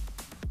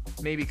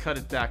 Maybe cut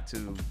it back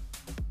to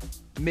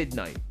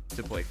midnight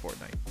to play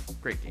Fortnite.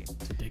 Great game.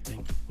 It's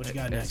addicting. What you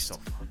got next? It's so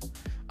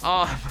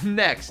fun.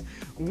 Next,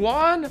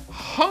 One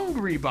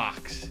Hungry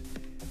Box.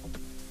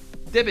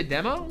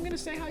 Debidemo, I'm going to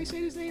say how you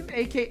say his name,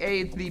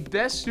 a.k.a. the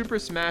best Super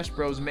Smash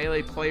Bros.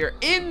 Melee player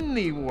in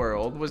the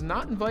world, was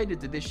not invited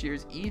to this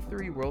year's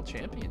E3 World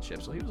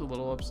Championship, so he was a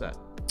little upset.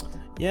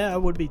 Yeah, I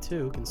would be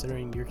too,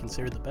 considering you're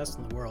considered the best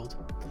in the world.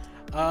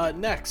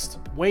 Next,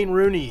 Wayne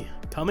Rooney,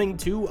 coming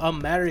to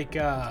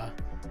America.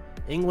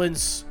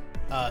 England's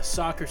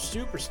soccer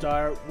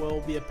superstar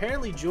will be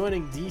apparently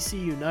joining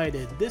DC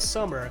United this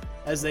summer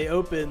as they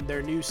open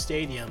their new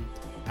stadium,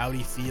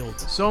 Audi Field.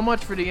 So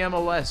much for the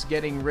MLS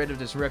getting rid of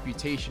this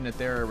reputation that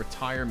they're a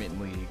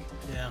retirement league.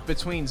 Yeah.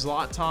 Between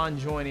Zlatan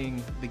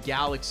joining the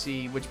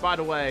Galaxy, which, by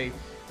the way,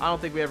 I don't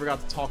think we ever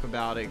got to talk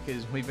about it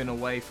because we've been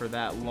away for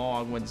that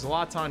long. When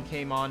Zlatan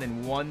came on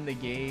and won the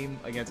game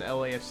against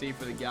LAFC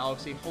for the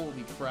Galaxy,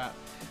 holy crap.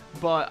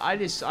 But I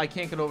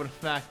can't get over the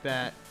fact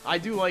that I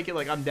do like it.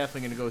 Like, I'm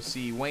definitely going to go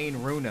see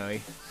Wayne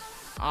Rooney.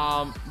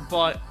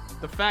 But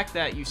the fact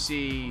that you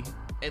see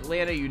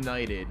Atlanta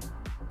United,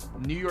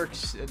 New York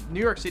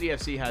City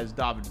FC has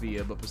David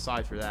Villa, but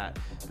besides for that,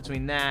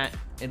 between that,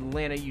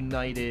 Atlanta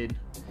United,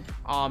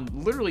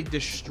 literally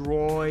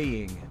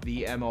destroying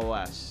the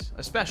MLS,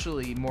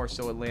 especially more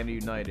so Atlanta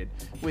United,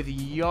 with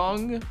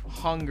young,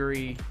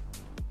 hungry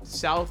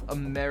South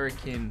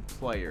American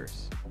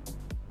players.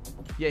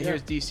 Yeah,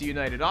 here's DC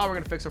United. We're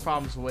going to fix our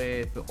problems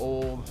with the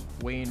old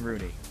Wayne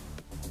Rooney.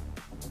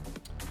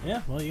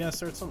 Yeah, well, you got to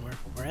start somewhere,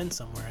 or end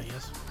somewhere, I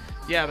guess.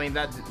 Yeah,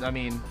 I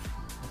mean,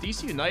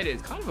 DC United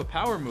is kind of a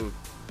power move.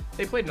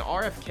 They played in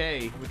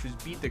RFK, which was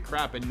beat the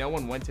crap, and no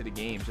one went to the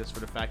game just for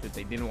the fact that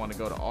they didn't want to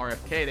go to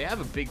RFK. They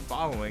have a big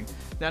following.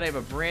 Now they have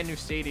a brand new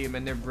stadium,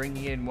 and they're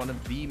bringing in one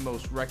of the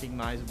most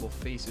recognizable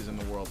faces in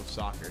the world of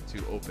soccer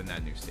to open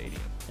that new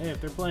stadium. Hey,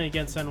 if they're playing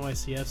against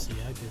NYCFC,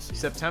 I guess. Yeah.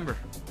 September.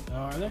 Oh,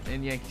 are they?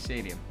 In Yankee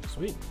Stadium.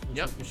 Sweet.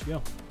 We should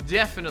go.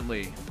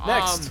 Definitely.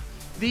 Next.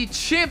 The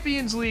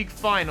Champions League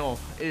final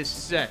is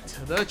set.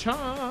 The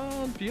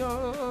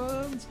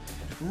champions.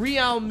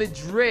 Real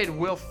Madrid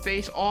will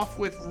face off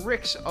with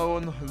Rick's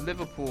own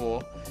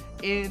Liverpool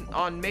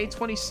on May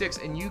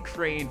 26th in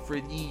Ukraine for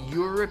the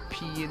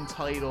European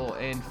title.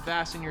 And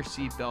fasten your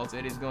seatbelts.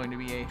 It is going to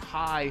be a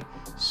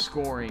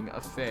high-scoring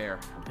affair.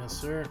 Yes,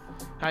 sir.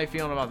 How you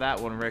feeling about that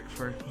one, Rick?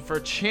 For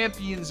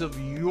champions of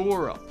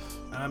Europe.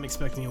 I'm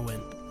expecting a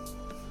win.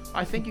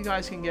 I think you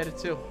guys can get it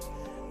too.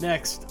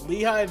 Next,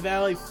 Lehigh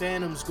Valley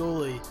Phantoms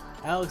goalie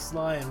Alex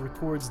Lyon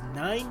records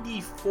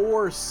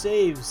 94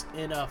 saves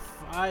in a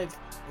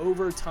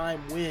 5-overtime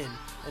win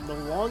and the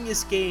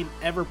longest game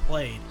ever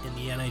played in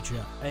the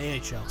AHL.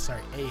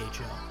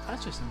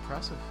 That's just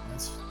impressive.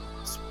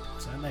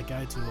 Sign that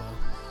guy to an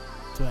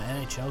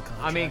NHL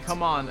contract. I mean,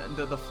 come on.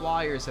 The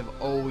Flyers have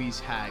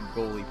always had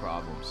goalie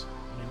problems.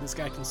 I mean, this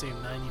guy can save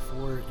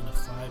 94 in a 8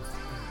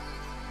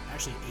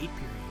 period game.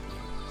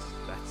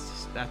 That's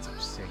just That's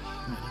insane.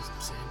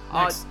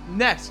 That is insane.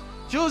 Next,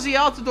 Josie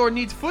Altidore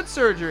needs foot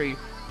surgery,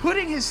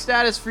 putting his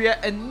status for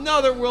yet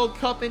another World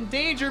Cup in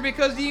danger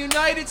because the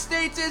United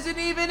States isn't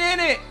even in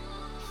it.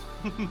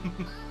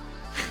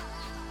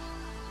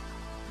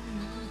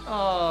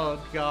 Oh,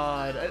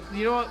 God.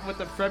 You know what? With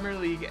the Premier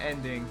League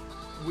ending,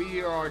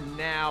 we are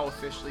now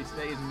officially,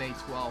 today is May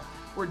 12th,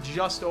 we're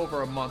just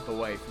over a month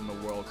away from the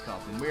World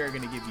Cup, and we are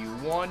going to give you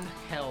one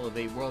hell of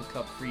a World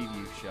Cup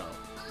preview show.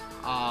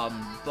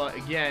 But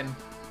again,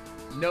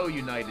 no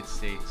United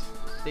States.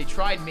 They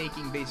tried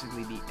making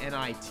basically the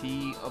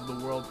NIT of the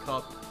World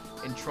Cup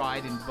and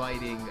tried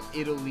inviting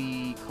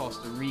Italy,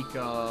 Costa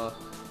Rica,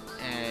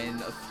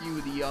 and a few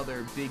of the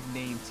other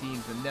big-name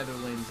teams, the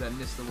Netherlands, that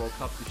missed the World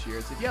Cup this year,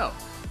 and said, yo,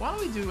 why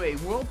don't we do a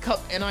World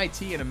Cup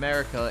NIT in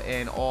America?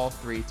 And all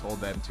three told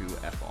them to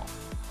F off.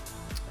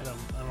 I don't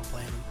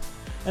blame him.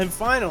 And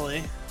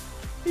finally,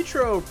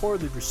 Ichiro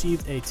reportedly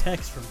received a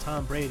text from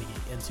Tom Brady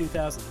in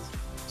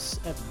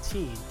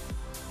 2017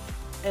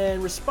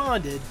 and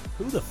responded,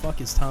 "Who the fuck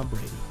is Tom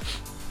Brady?"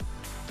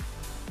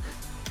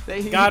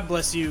 God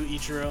bless you,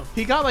 Ichiro.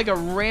 He got like a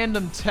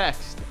random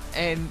text,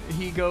 and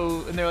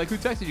they're like, "Who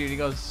texted you?" And he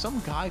goes,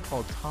 "Some guy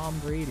called Tom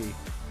Brady."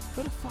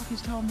 Who the fuck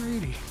is Tom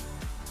Brady?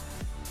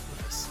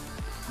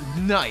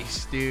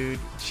 Nice, dude.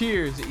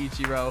 Cheers,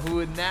 Ichiro,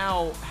 who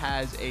now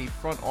has a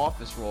front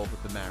office role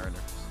with the Mariners.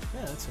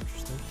 Yeah, that's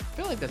interesting. I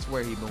feel like that's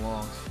where he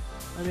belongs.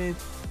 I mean,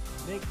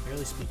 they can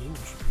barely speak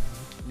English.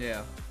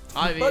 Yeah.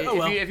 I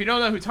mean, if you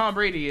don't know who Tom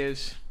Brady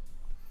is,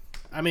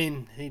 I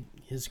mean,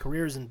 his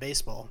career is in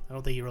baseball. I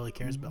don't think he really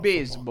cares about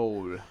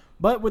baseball. Football.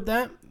 But with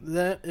that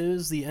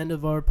is the end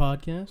of our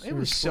podcast. It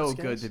was so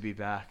good to be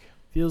back.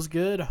 Feels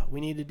good.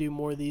 We need to do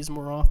more of these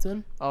more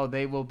often. Oh,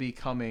 they will be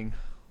coming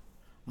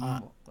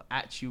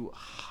at you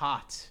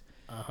hot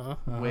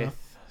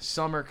with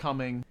summer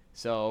coming.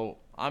 So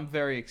I'm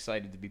very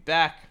excited to be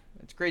back.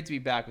 It's great to be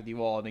back with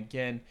you all. And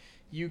again,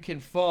 you can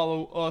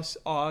follow us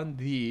on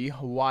the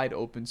Wide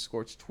Open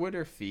Scorch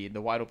Twitter feed. The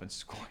Wide Open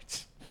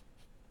Scorch.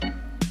 All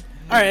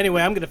right,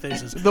 anyway, I'm going to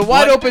finish this. The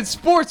Wide Open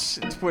Sports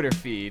Twitter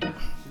feed.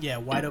 Yeah,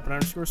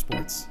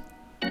 WideOpen_sports.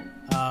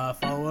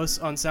 Follow us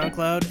on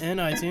SoundCloud and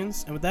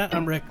iTunes. And with that,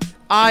 I'm Rick.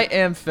 I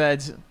am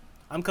Feds.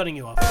 I'm cutting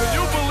you off. Can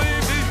you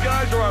believe these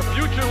guys are our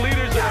future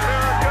leaders in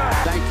America?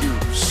 Thank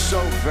you so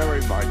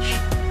very much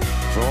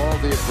for all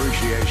the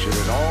appreciation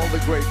and all the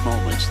great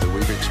moments that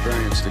we've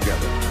experienced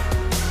together.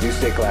 You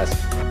stay classy.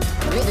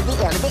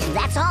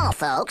 That's all,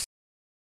 folks.